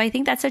everything else. So I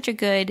think that's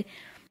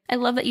I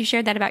love that you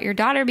shared that about your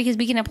daughter, because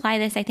we can apply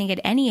this, I think,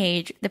 at any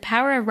age. The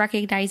power of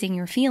recognizing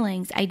your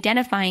feelings,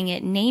 identifying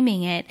it,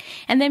 naming it,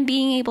 and then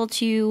being able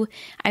to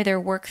either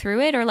work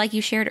through it or, like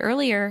you shared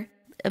earlier,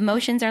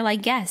 emotions are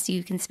like guests.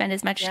 You can spend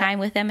as much time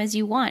with them as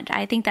you want.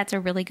 I think that's a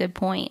really good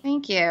point.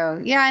 Thank you.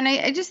 Yeah. And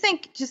I just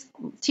think just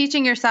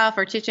teaching yourself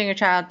or teaching your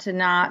child to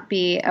not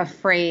be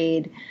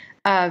afraid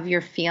of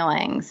your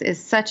feelings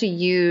is such a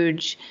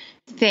huge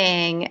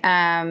thing.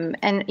 And,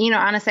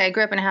 honestly, I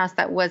grew up in a house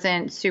that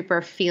wasn't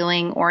super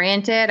feeling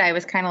oriented. I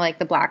was kind of like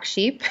the black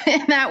sheep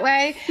in that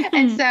way.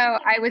 And so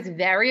I was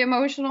very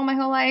emotional my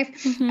whole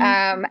life.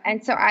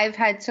 And so I've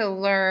had to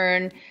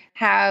learn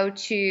how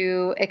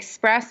to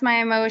express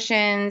my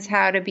emotions,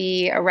 how to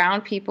be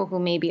around people who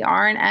maybe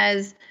aren't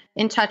as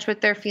in touch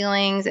with their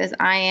feelings as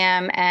I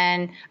am,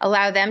 and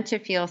allow them to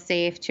feel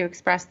safe to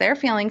express their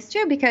feelings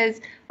too, because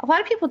a lot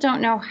of people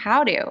don't know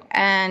how to.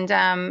 And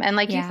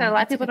like you said, a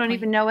lot of people don't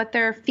even know what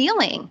they're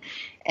feeling.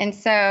 And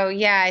so,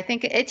 I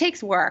think it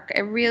takes work.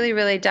 It really,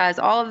 really does.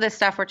 All of this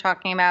stuff we're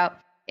talking about,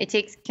 it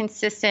takes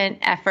consistent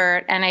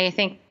effort. And I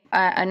think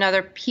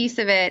another piece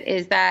of it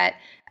is that,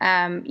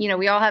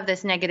 we all have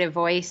this negative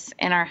voice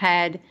in our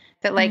head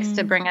that likes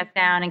to bring us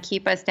down and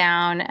keep us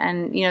down.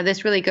 And,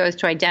 this really goes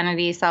to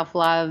identity,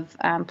 self-love,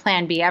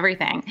 plan B,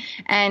 everything.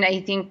 And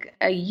I think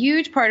a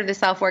huge part of the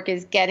self-work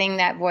is getting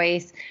that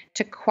voice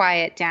to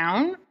quiet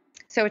down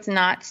so it's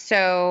not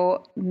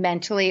so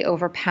mentally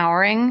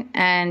overpowering,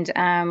 and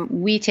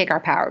we take our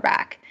power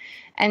back.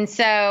 And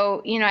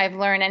so, I've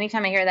learned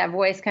anytime I hear that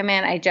voice come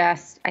in, I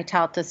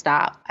tell it to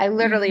stop. I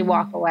literally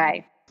walk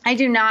away. I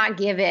do not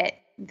give it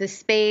the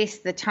space,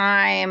 the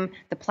time,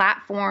 the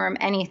platform,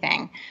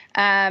 anything.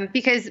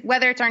 Because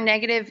whether it's our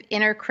negative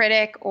inner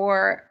critic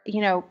or,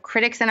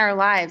 critics in our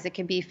lives, it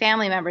could be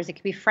family members, it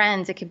could be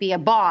friends, it could be a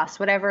boss,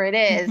 whatever it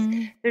is,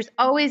 there's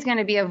always going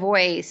to be a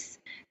voice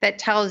that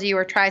tells you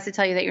or tries to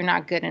tell you that you're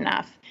not good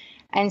enough.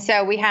 And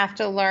so we have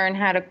to learn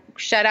how to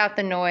shut out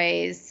the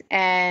noise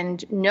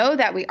and know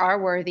that we are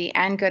worthy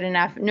and good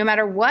enough, no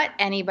matter what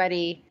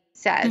anybody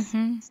says.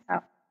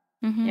 So.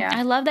 Yeah.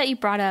 I love that you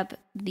brought up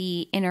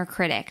the inner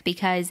critic,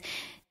 because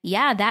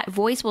that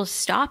voice will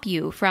stop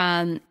you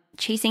from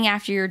chasing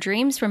after your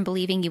dreams, from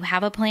believing you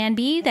have a plan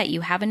B, that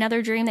you have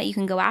another dream that you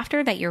can go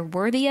after, that you're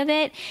worthy of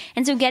it.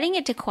 And so getting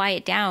it to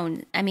quiet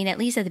down, I mean, at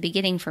least at the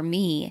beginning for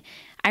me,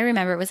 I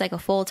remember it was like a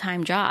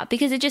full-time job,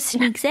 because it just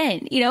sneaks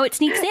in. It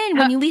sneaks in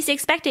when you least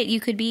expect it. You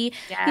could be,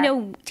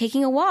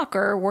 taking a walk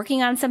or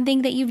working on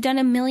something that you've done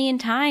a million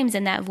times,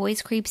 and that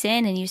voice creeps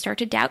in and you start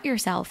to doubt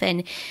yourself.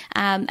 And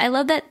I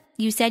love that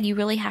you said you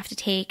really have to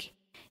take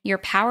your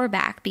power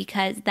back,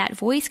 because that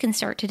voice can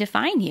start to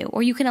define you,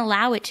 or you can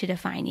allow it to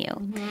define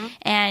you.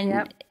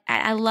 And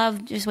I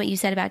love just what you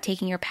said about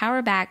taking your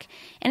power back.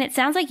 And it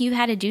sounds like you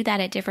had to do that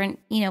at different,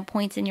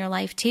 points in your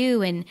life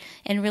too,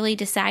 and really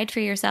decide for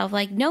yourself,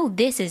 like, no,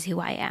 this is who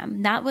I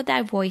am. Not what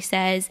that voice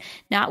says,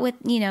 not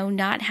what,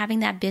 not having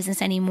that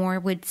business anymore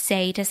would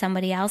say to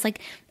somebody else.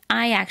 Like,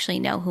 I actually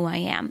know who I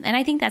am. And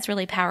I think that's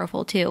really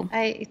powerful too.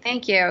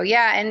 Thank you.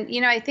 Yeah.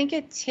 And, I think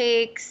it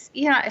takes,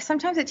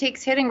 sometimes it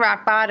takes hitting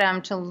rock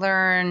bottom to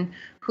learn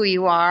who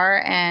you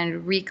are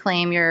and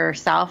reclaim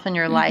yourself and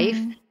your life.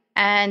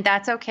 And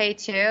that's okay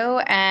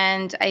too.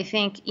 And I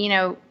think,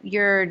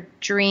 your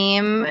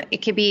dream, it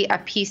could be a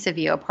piece of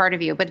you, a part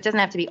of you, but it doesn't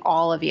have to be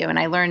all of you. And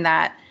I learned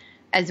that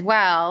as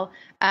well.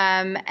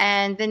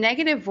 And the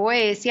negative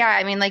voice,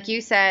 like you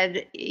said,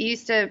 it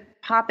used to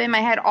pop in my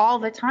head all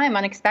the time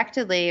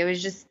unexpectedly. It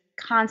was just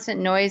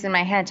constant noise in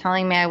my head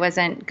telling me I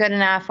wasn't good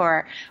enough,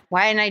 or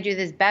why didn't I do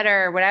this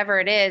better, or whatever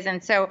it is.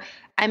 And so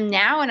I'm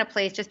now in a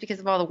place, just because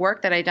of all the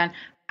work that I've done,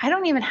 I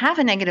don't even have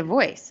a negative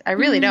voice. I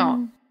really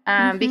don't.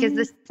 Because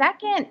the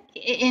second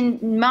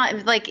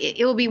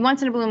it will be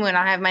once in a blue moon,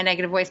 I'll have my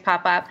negative voice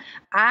pop up.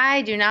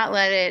 I do not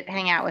let it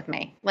hang out with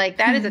me. Like,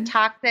 that is a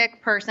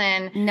toxic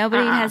person.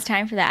 Nobody has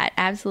time for that.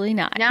 Absolutely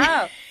not.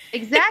 No,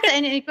 exactly.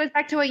 And it goes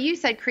back to what you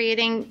said,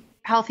 creating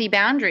healthy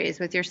boundaries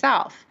with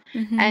yourself.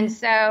 And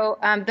so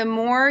the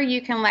more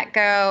you can let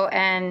go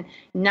and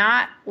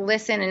not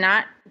listen and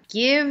not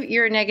give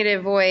your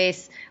negative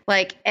voice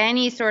like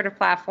any sort of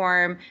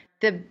platform,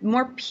 the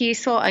more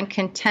peaceful and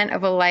content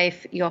of a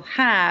life you'll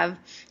have.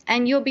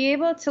 And you'll be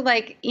able to,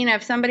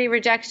 if somebody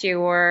rejects you,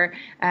 or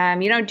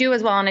you don't do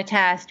as well on a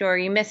test, or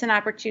you miss an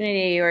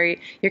opportunity, or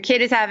your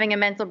kid is having a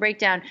mental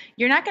breakdown,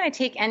 you're not going to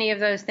take any of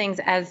those things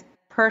as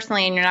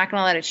personally, and you're not going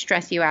to let it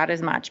stress you out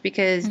as much,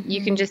 because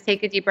you can just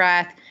take a deep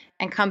breath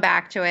and come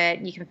back to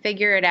it. You can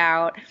figure it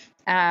out.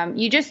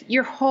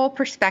 Your whole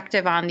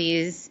perspective on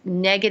these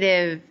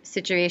negative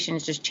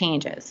situations just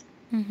changes.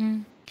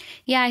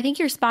 Yeah, I think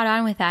you're spot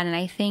on with that. And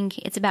I think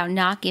it's about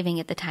not giving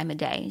it the time of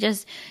day,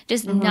 just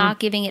not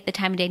giving it the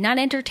time of day, not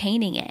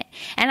entertaining it.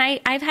 And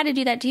I've had to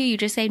do that too. You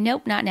just say,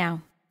 nope, not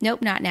now.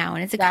 Nope, not now.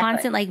 And it's a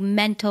constant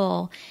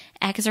mental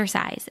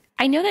exercise.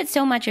 I know that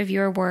so much of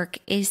your work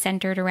is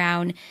centered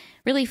around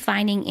really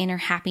finding inner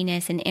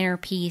happiness and inner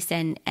peace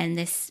and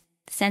this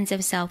sense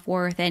of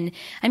self-worth. And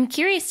I'm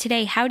curious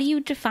today, how do you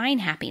define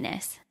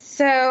happiness?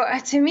 So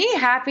to me,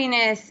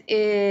 happiness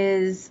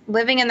is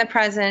living in the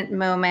present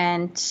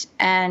moment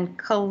and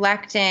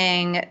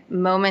collecting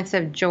moments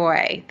of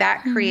joy.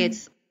 That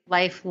creates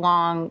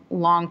lifelong,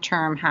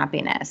 long-term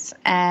happiness.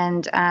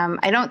 And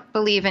I don't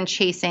believe in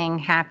chasing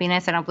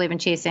happiness. I don't believe in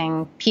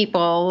chasing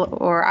people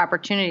or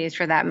opportunities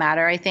for that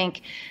matter. I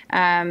think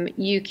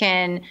you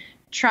can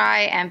try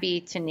and be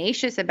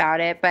tenacious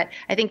about it, but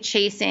I think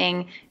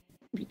chasing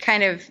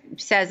kind of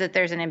says that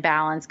there's an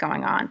imbalance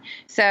going on.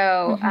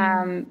 So,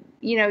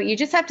 you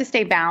just have to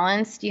stay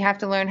balanced. You have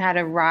to learn how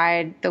to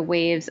ride the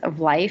waves of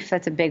life.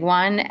 That's a big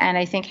one. And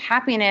I think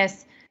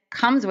happiness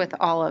comes with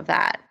all of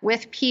that.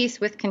 With peace,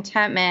 with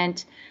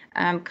contentment,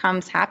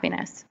 comes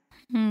happiness.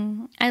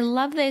 I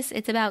love this.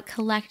 It's about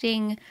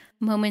collecting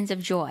moments of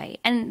joy.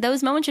 And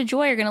those moments of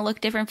joy are going to look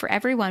different for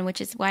everyone,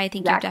 which is why I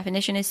think your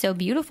definition is so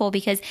beautiful,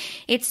 because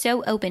it's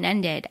so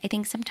open-ended. I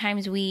think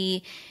sometimes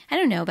I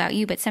don't know about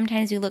you, but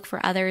sometimes we look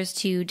for others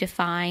to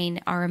define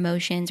our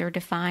emotions or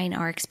define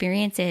our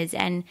experiences.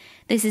 And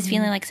this is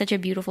feeling like such a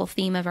beautiful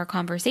theme of our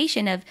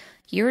conversation of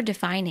you're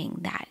defining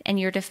that, and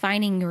you're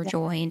defining your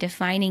joy and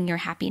defining your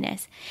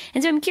happiness.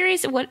 And so I'm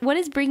curious, what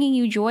is bringing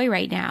you joy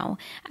right now?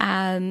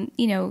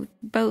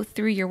 Both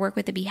through your work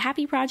with the Be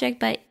Happy Project,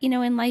 but,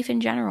 in life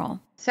in general.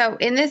 So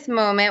in this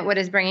moment, what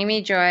is bringing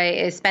me joy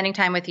is spending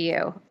time with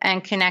you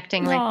and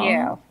connecting with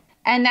you.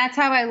 And that's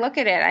how I look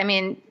at it. I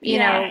mean,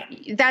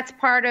 that's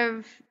part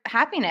of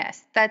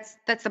happiness. That's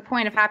the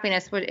point of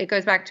happiness. It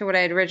goes back to what I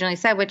had originally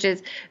said, which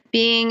is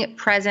being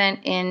present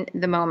in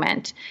the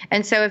moment.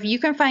 And so if you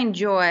can find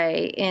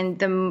joy in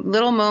the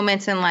little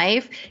moments in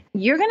life,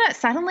 you're going to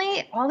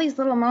suddenly, all these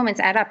little moments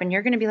add up, and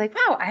you're going to be like,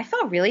 wow, I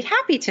felt really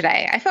happy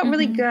today. I felt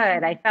really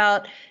good. I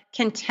felt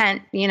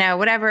content,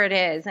 whatever it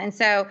is. And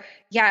so,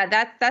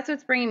 that's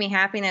what's bringing me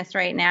happiness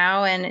right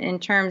now. And in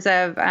terms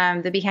of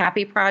the Be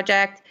Happy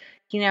Project,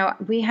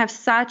 we have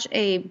such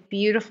a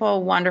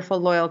beautiful, wonderful,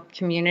 loyal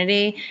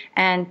community,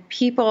 and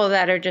people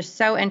that are just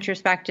so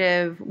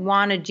introspective,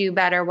 want to do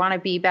better, want to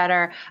be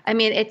better. I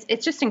mean,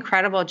 it's just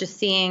incredible just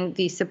seeing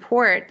the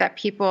support that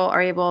people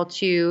are able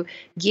to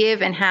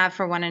give and have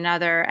for one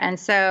another. And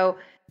so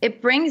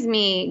it brings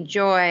me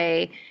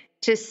joy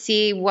to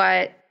see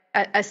what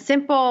a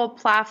simple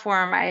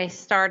platform. I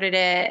started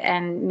it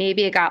and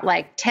maybe it got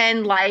like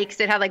 10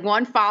 likes. It had like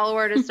 1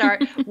 follower to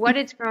start. What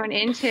it's grown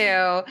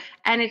into,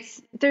 and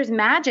there's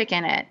magic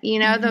in it,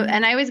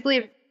 and I always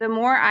believe the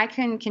more I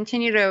can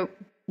continue to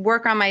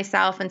work on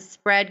myself and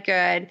spread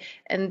good,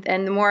 and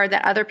the more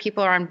that other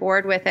people are on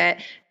board with it,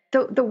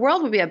 the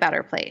world will be a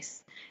better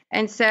place.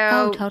 And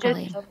so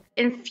just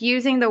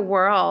infusing the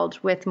world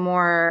with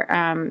more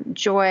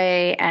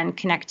joy and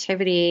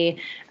connectivity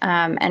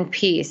and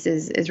peace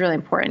is really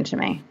important to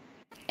me.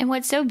 And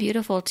what's so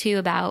beautiful, too,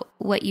 about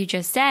what you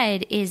just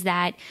said is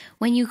that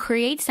when you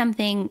create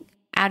something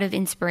out of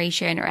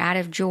inspiration or out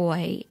of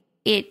joy,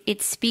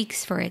 it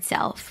speaks for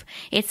itself.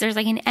 There's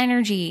like an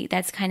energy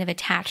that's kind of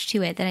attached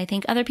to it that I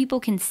think other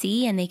people can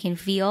see and they can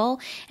feel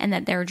and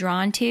that they're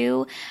drawn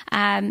to.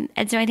 And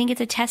so I think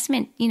it's a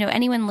testament,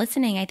 anyone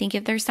listening, I think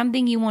if there's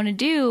something you want to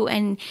do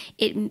and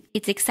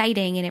it's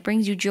exciting and it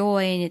brings you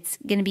joy and it's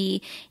going to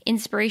be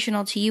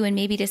inspirational to you and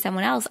maybe to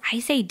someone else,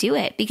 I say do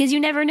it, because you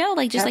never know,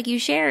 like you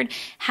shared,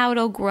 how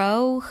it'll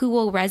grow, who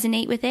will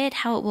resonate with it,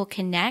 how it will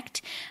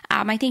connect.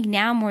 I think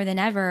now more than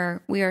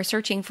ever, we are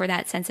searching for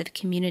that sense of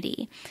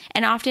community.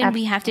 And often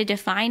we have to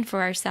define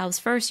for ourselves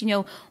first,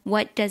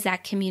 what does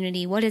that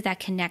community, what does that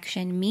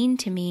connection mean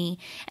to me?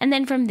 And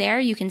then from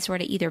there, you can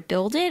sort of either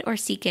build it or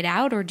seek it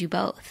out or do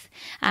both.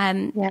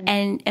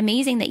 And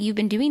amazing that you've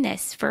been doing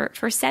this for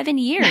 7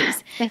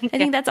 years. I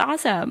think that's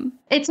awesome.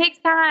 It takes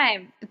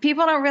time.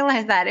 People don't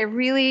realize that. It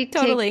really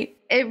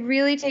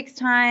takes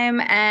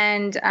time.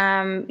 And,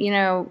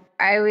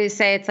 I always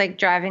say it's like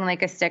driving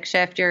like a stick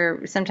shift.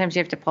 Sometimes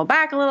you have to pull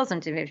back a little.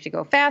 Sometimes you have to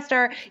go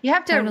faster. You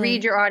have to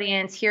read your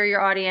audience, hear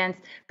your audience,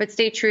 but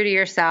stay true to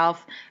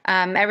yourself.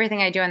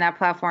 Everything I do on that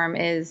platform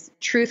is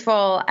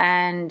truthful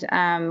and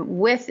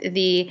with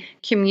the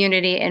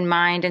community in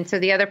mind. And so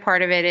the other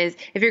part of it is,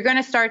 if you're going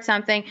to start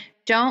something,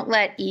 don't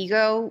let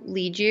ego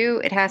lead you.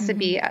 It has to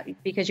be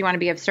because you want to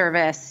be of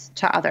service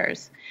to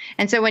others.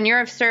 And so when you're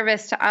of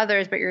service to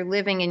others, but you're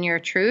living in your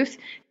truth,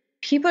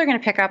 people are going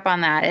to pick up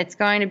on that. It's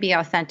going to be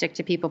authentic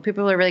to people.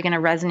 People are really going to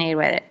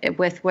resonate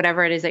with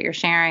whatever it is that you're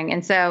sharing.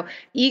 And so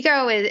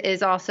ego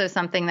is also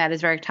something that is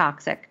very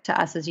toxic to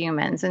us as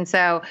humans. And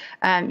so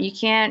you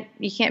can't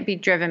be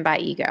driven by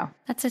ego.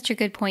 That's such a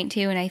good point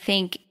too. And I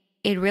think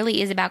it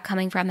really is about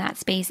coming from that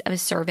space of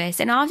service.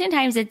 And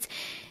oftentimes it's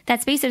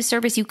that space of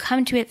service, you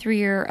come to it through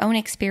your own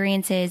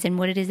experiences and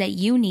what it is that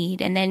you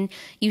need. And then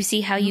you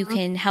see how you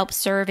can help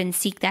serve and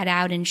seek that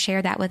out and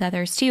share that with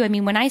others too. I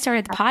mean, when I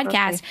started the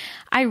podcast,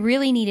 I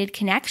really needed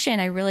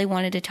connection. I really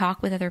wanted to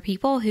talk with other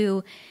people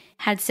who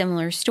had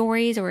similar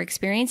stories or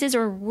experiences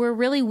or were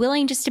really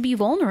willing just to be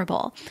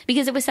vulnerable,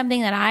 because it was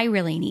something that I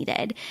really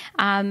needed.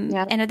 And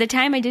at the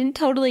time I didn't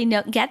totally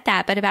get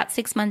that, but about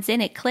 6 months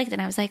in it clicked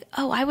and I was like,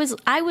 oh,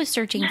 I was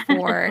searching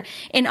for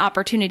an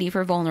opportunity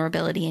for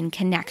vulnerability and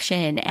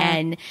connection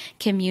and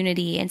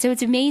community. And so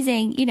it's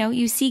amazing,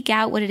 you seek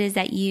out what it is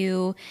that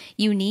you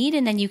need,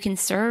 and then you can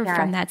serve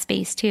from that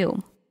space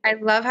too. I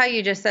love how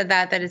you just said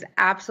that. That is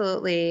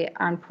absolutely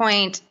on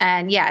point.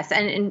 And yes,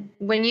 and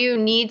when you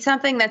need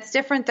something that's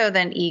different though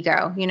than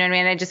ego, you know what I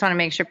mean? I just want to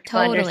make sure people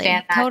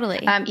understand that.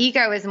 Totally.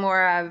 Ego is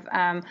more of,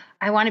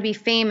 I want to be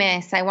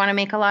famous. I want to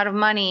make a lot of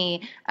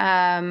money.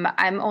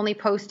 I'm only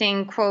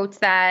posting quotes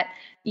that,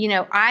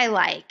 I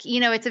like,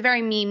 it's a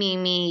very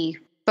me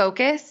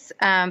focus.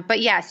 But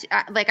yes,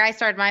 like I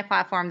started my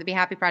platform, the Be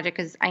Happy Project,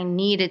 because I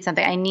needed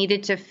something. I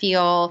needed to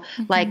feel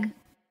like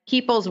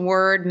people's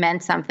word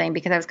meant something,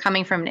 because I was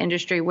coming from an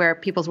industry where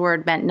people's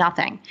word meant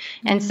nothing.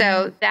 And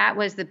so that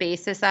was the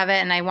basis of it.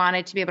 And I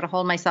wanted to be able to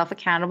hold myself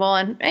accountable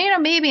and,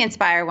 maybe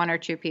inspire one or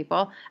two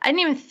people. I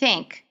didn't even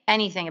think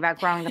anything about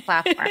growing the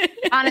platform.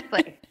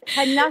 Honestly, it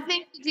had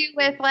nothing to do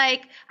with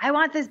like, I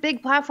want this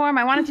big platform.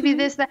 I want it to be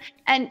this, that.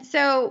 And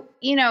so,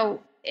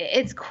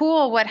 it's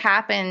cool what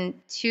happened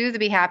to the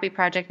Be Happy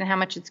Project and how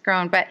much it's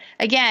grown. But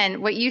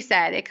again, what you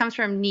said, it comes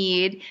from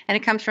need, and it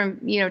comes from,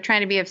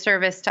 trying to be of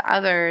service to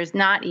others,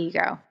 not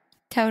ego.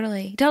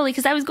 Totally.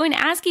 Because I was going to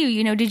ask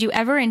you, did you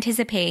ever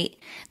anticipate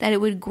that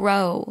it would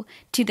grow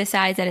to the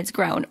size that it's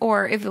grown,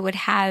 or if it would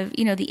have,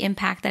 the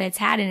impact that it's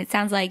had? And it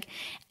sounds like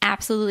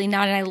absolutely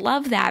not. And I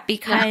love that,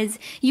 because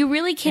you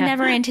really can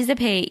never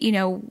anticipate,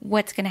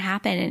 what's going to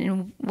happen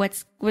and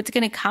what's going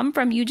to come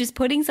from you just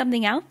putting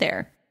something out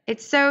there.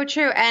 It's so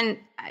true. And,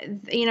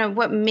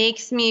 what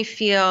makes me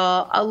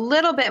feel a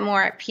little bit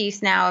more at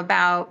peace now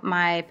about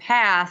my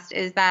past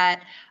is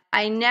that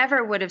I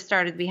never would have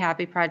started the Be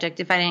Happy Project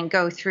if I didn't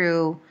go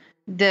through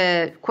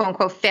the quote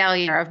unquote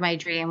failure of my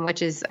dream,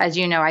 which is, as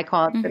you know, I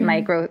call it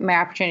my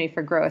opportunity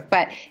for growth.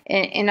 But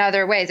in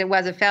other ways, it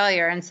was a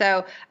failure. And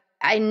so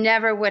I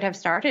never would have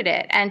started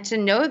it. And to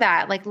know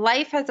that, like,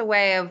 life has a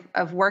way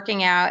of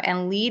working out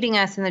and leading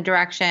us in the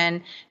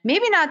direction,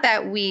 maybe not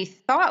that we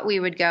thought we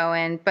would go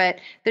in, but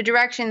the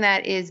direction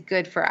that is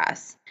good for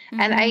us.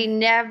 And I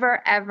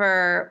never,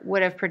 ever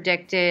would have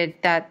predicted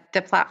that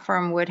the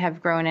platform would have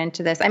grown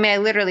into this. I mean, I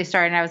literally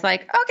started and I was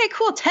like, okay,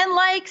 cool, 10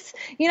 likes,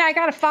 I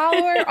got a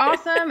follower,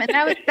 awesome. And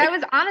that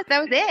was honest,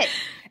 that was it.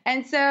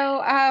 And so,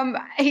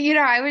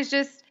 I was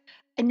just,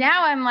 and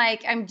now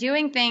I'm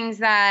doing things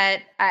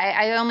that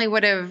I only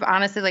would have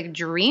honestly like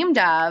dreamed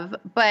of,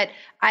 but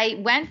I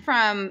went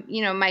from,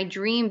 my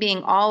dream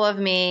being all of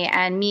me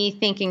and me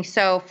thinking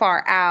so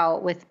far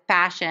out with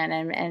fashion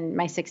and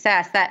my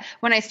success that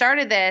when I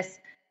started this,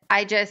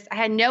 I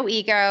had no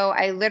ego.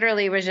 I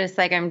literally was just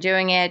like, I'm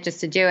doing it just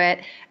to do it.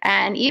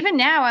 And even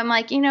now I'm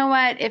like, you know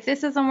what, if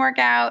this doesn't work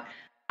out,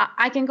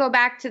 I can go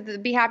back to the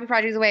Be Happy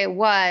Project the way it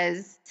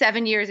was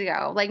 7 years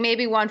ago, like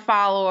maybe one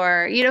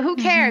follower, who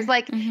cares?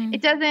 Like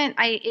it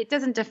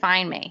doesn't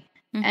define me.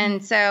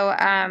 And so,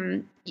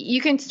 you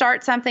can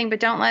start something, but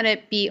don't let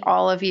it be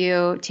all of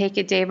you. Take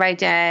it day by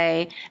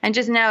day and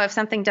just know if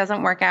something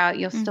doesn't work out,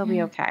 you'll still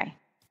be okay.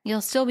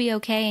 You'll still be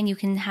okay, and you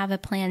can have a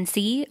plan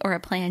C or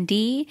a plan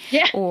D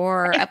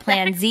or a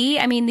plan Z.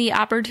 I mean, the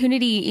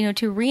opportunity,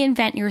 to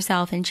reinvent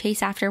yourself and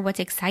chase after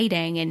what's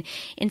exciting and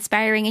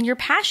inspiring, and your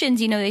passions,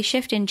 they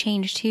shift and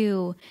change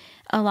too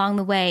along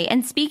the way.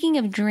 And speaking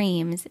of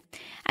dreams,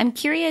 I'm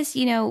curious,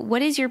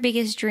 what is your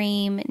biggest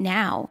dream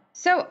now?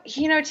 So,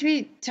 to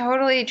be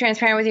totally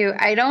transparent with you,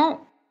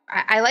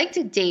 I like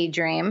to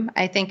daydream.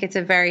 I think it's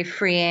a very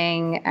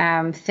freeing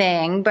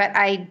thing, but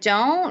I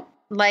don't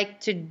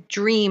like to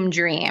dream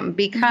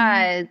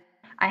because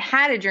I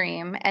had a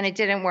dream and it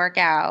didn't work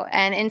out.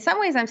 And in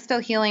some ways I'm still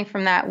healing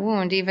from that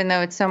wound, even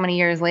though it's so many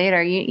years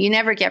later. You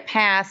never get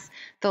past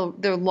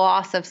the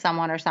loss of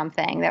someone or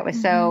something that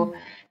was so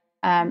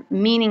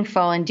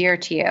meaningful and dear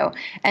to you.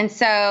 And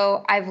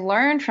so I've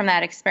learned from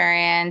that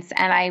experience,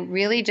 and I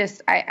really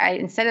just, I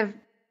instead of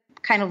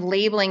kind of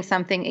labeling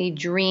something a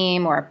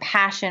dream or a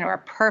passion or a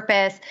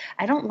purpose,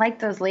 I don't like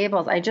those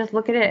labels. I just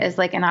look at it as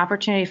like an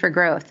opportunity for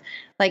growth.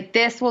 Like,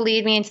 this will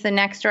lead me into the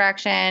next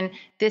direction.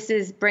 This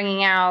is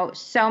bringing out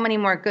so many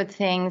more good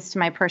things to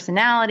my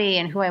personality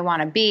and who I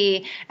want to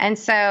be. And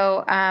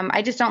so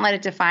I just don't let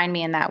it define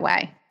me in that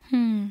way.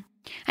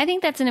 I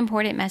think that's an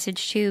important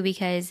message too,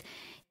 because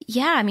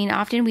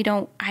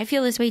often I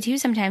feel this way too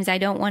sometimes. I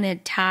don't want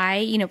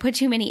to put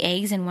too many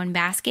eggs in one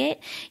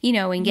basket,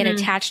 and get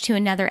attached to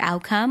another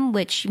outcome,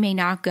 which may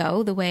not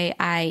go the way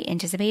I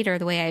anticipate or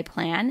the way I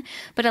plan.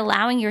 But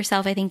allowing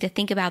yourself, I think, to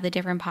think about the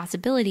different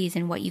possibilities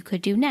and what you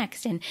could do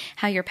next and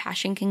how your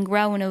passion can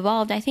grow and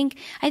evolve. I think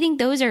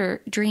those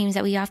are dreams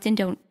that we often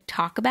don't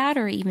talk about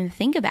or even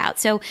think about.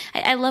 So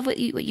I love what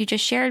you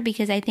just shared,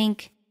 because I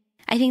think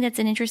that's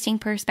an interesting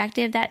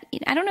perspective that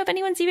I don't know if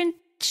anyone's even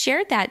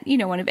shared that,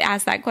 when I've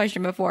asked that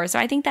question before. So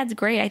I think that's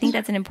great. I think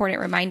that's an important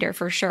reminder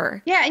for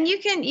sure. Yeah. And you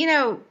can,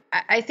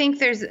 I think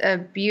there's a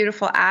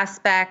beautiful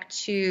aspect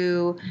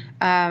to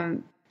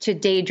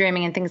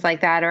daydreaming and things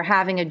like that, or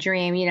having a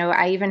dream.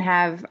 I even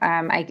have,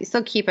 I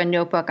still keep a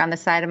notebook on the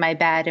side of my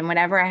bed. And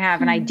whenever I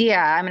have an idea,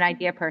 I'm an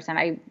idea person,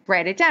 I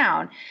write it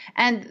down.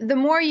 And the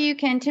more you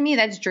can, to me,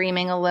 that's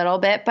dreaming a little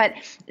bit, but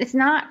it's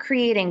not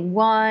creating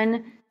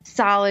one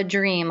solid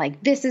dream.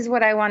 Like, this is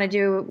what I want to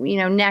do,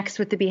 next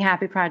with the Be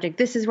Happy Project.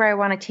 This is where I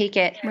want to take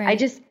it.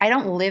 Right. I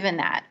don't live in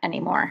that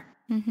anymore.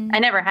 I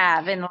never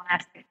have in the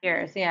last 6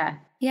 years. Yeah.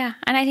 Yeah.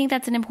 And I think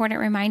that's an important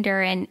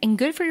reminder and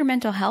good for your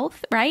mental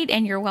health, right?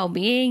 And your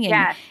well-being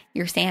and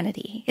your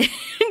sanity.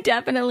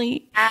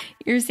 Definitely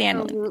your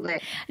sanity.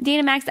 Absolutely.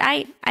 Dana-Maxx,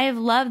 I have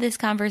loved this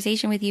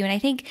conversation with you. And I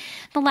think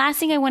the last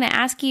thing I want to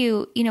ask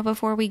you,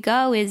 before we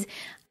go is,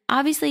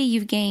 obviously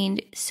you've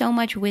gained so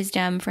much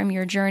wisdom from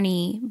your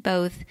journey,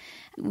 both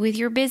with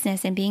your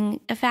business and being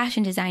a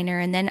fashion designer,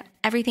 and then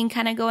everything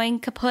kind of going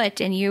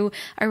kaput and you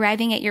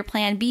arriving at your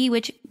plan B,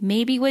 which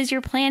maybe was your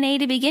plan A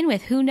to begin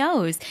with. Who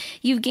knows?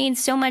 You've gained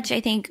so much,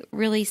 I think,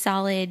 really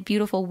solid,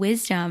 beautiful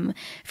wisdom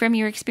from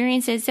your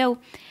experiences. So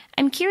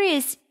I'm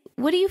curious,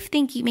 what do you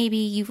think maybe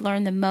you've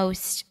learned the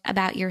most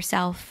about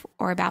yourself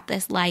or about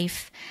this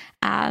life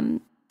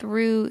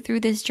through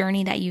this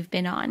journey that you've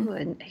been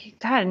on?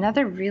 God,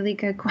 another really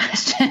good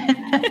question.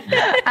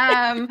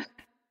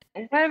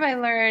 What have I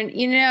learned?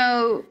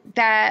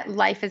 That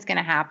life is going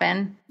to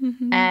happen.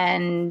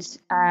 And,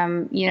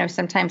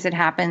 sometimes it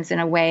happens in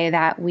a way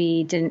that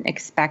we didn't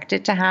expect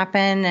it to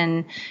happen.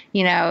 And,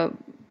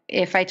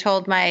 if I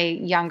told my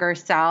younger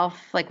self,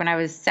 like when I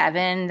was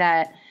 7,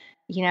 that,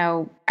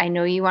 I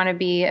know you want to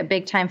be a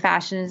big time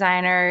fashion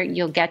designer,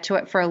 you'll get to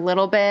it for a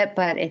little bit,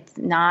 but it's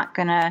not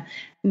going to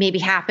maybe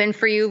happen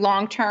for you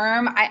long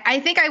term. I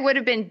think I would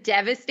have been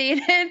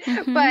devastated,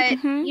 but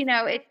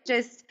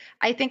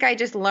I think I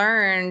just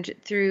learned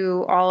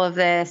through all of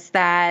this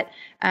that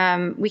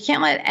we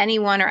can't let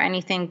anyone or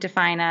anything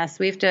define us.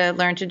 We have to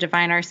learn to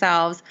define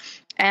ourselves.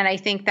 And I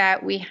think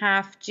that we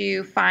have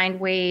to find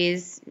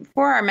ways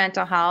for our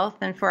mental health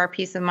and for our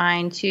peace of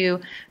mind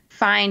to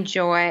find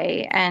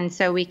joy. And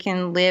so we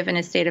can live in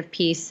a state of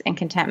peace and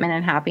contentment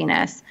and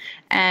happiness.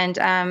 And,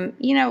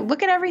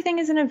 look at everything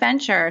as an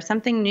adventure,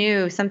 something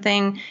new,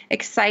 something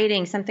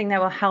exciting, something that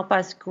will help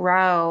us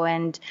grow,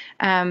 and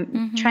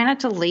try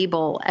not to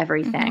label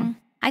everything.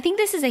 I think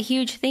this is a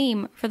huge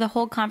theme for the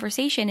whole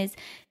conversation, is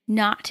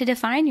not to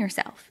define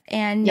yourself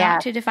and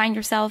not to define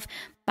yourself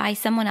by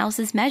someone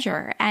else's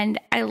measure. And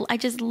I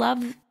just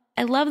love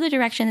the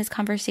direction this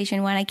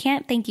conversation went. I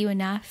can't thank you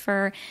enough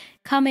for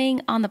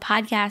coming on the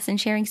podcast and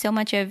sharing so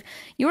much of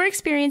your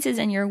experiences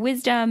and your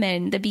wisdom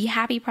and the Be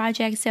Happy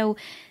Project. So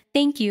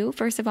thank you,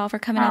 first of all, for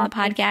coming on the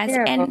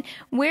podcast. And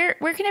where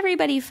can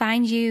everybody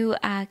find you,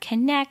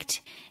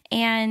 connect,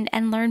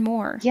 and learn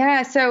more?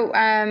 Yeah, so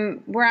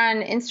we're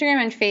on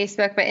Instagram and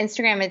Facebook, but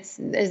Instagram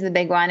is the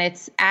big one.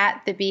 It's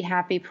at the Be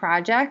Happy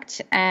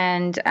Project,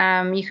 and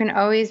you can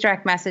always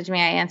direct message me.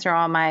 I answer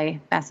all my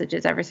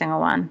messages, every single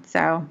one.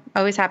 So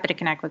always happy to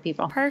connect with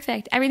people.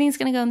 Perfect. Everything's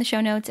going to go in the show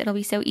notes. It'll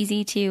be so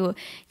easy to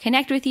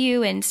connect with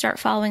you and start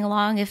following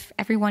along if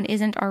everyone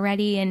isn't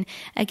already. And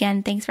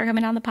again, thanks for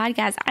coming on the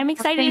podcast. I'm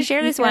excited to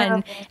share this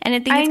one, and I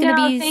think it's going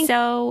to be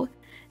so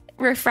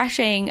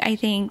refreshing, I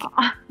think,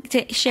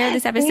 to share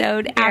this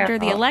episode after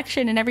the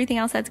election and everything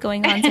else that's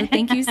going on. So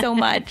thank you so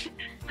much.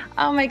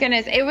 Oh my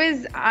goodness. It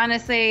was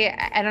honestly,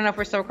 I don't know if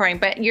we're still recording,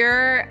 but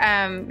your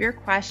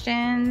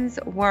questions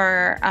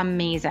were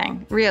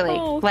amazing. Really.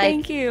 Oh,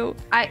 thank you.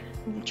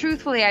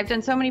 Truthfully, I've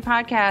done so many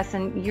podcasts,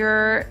 and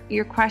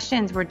your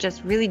questions were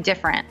just really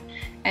different.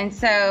 And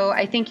so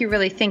I think you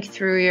really think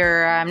through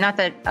your, not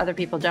that other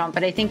people don't,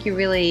 but I think you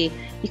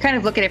kind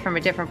of look at it from a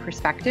different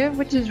perspective,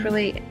 which is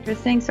really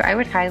interesting. So I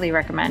would highly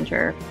recommend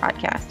your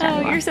podcast.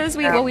 Oh, you're so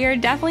sweet. Well, we are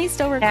definitely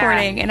still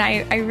recording, and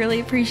I really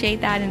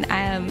appreciate that.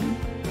 And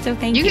so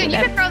thank you. You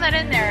can throw that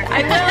in there.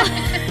 I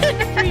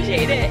will.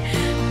 Appreciate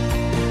it.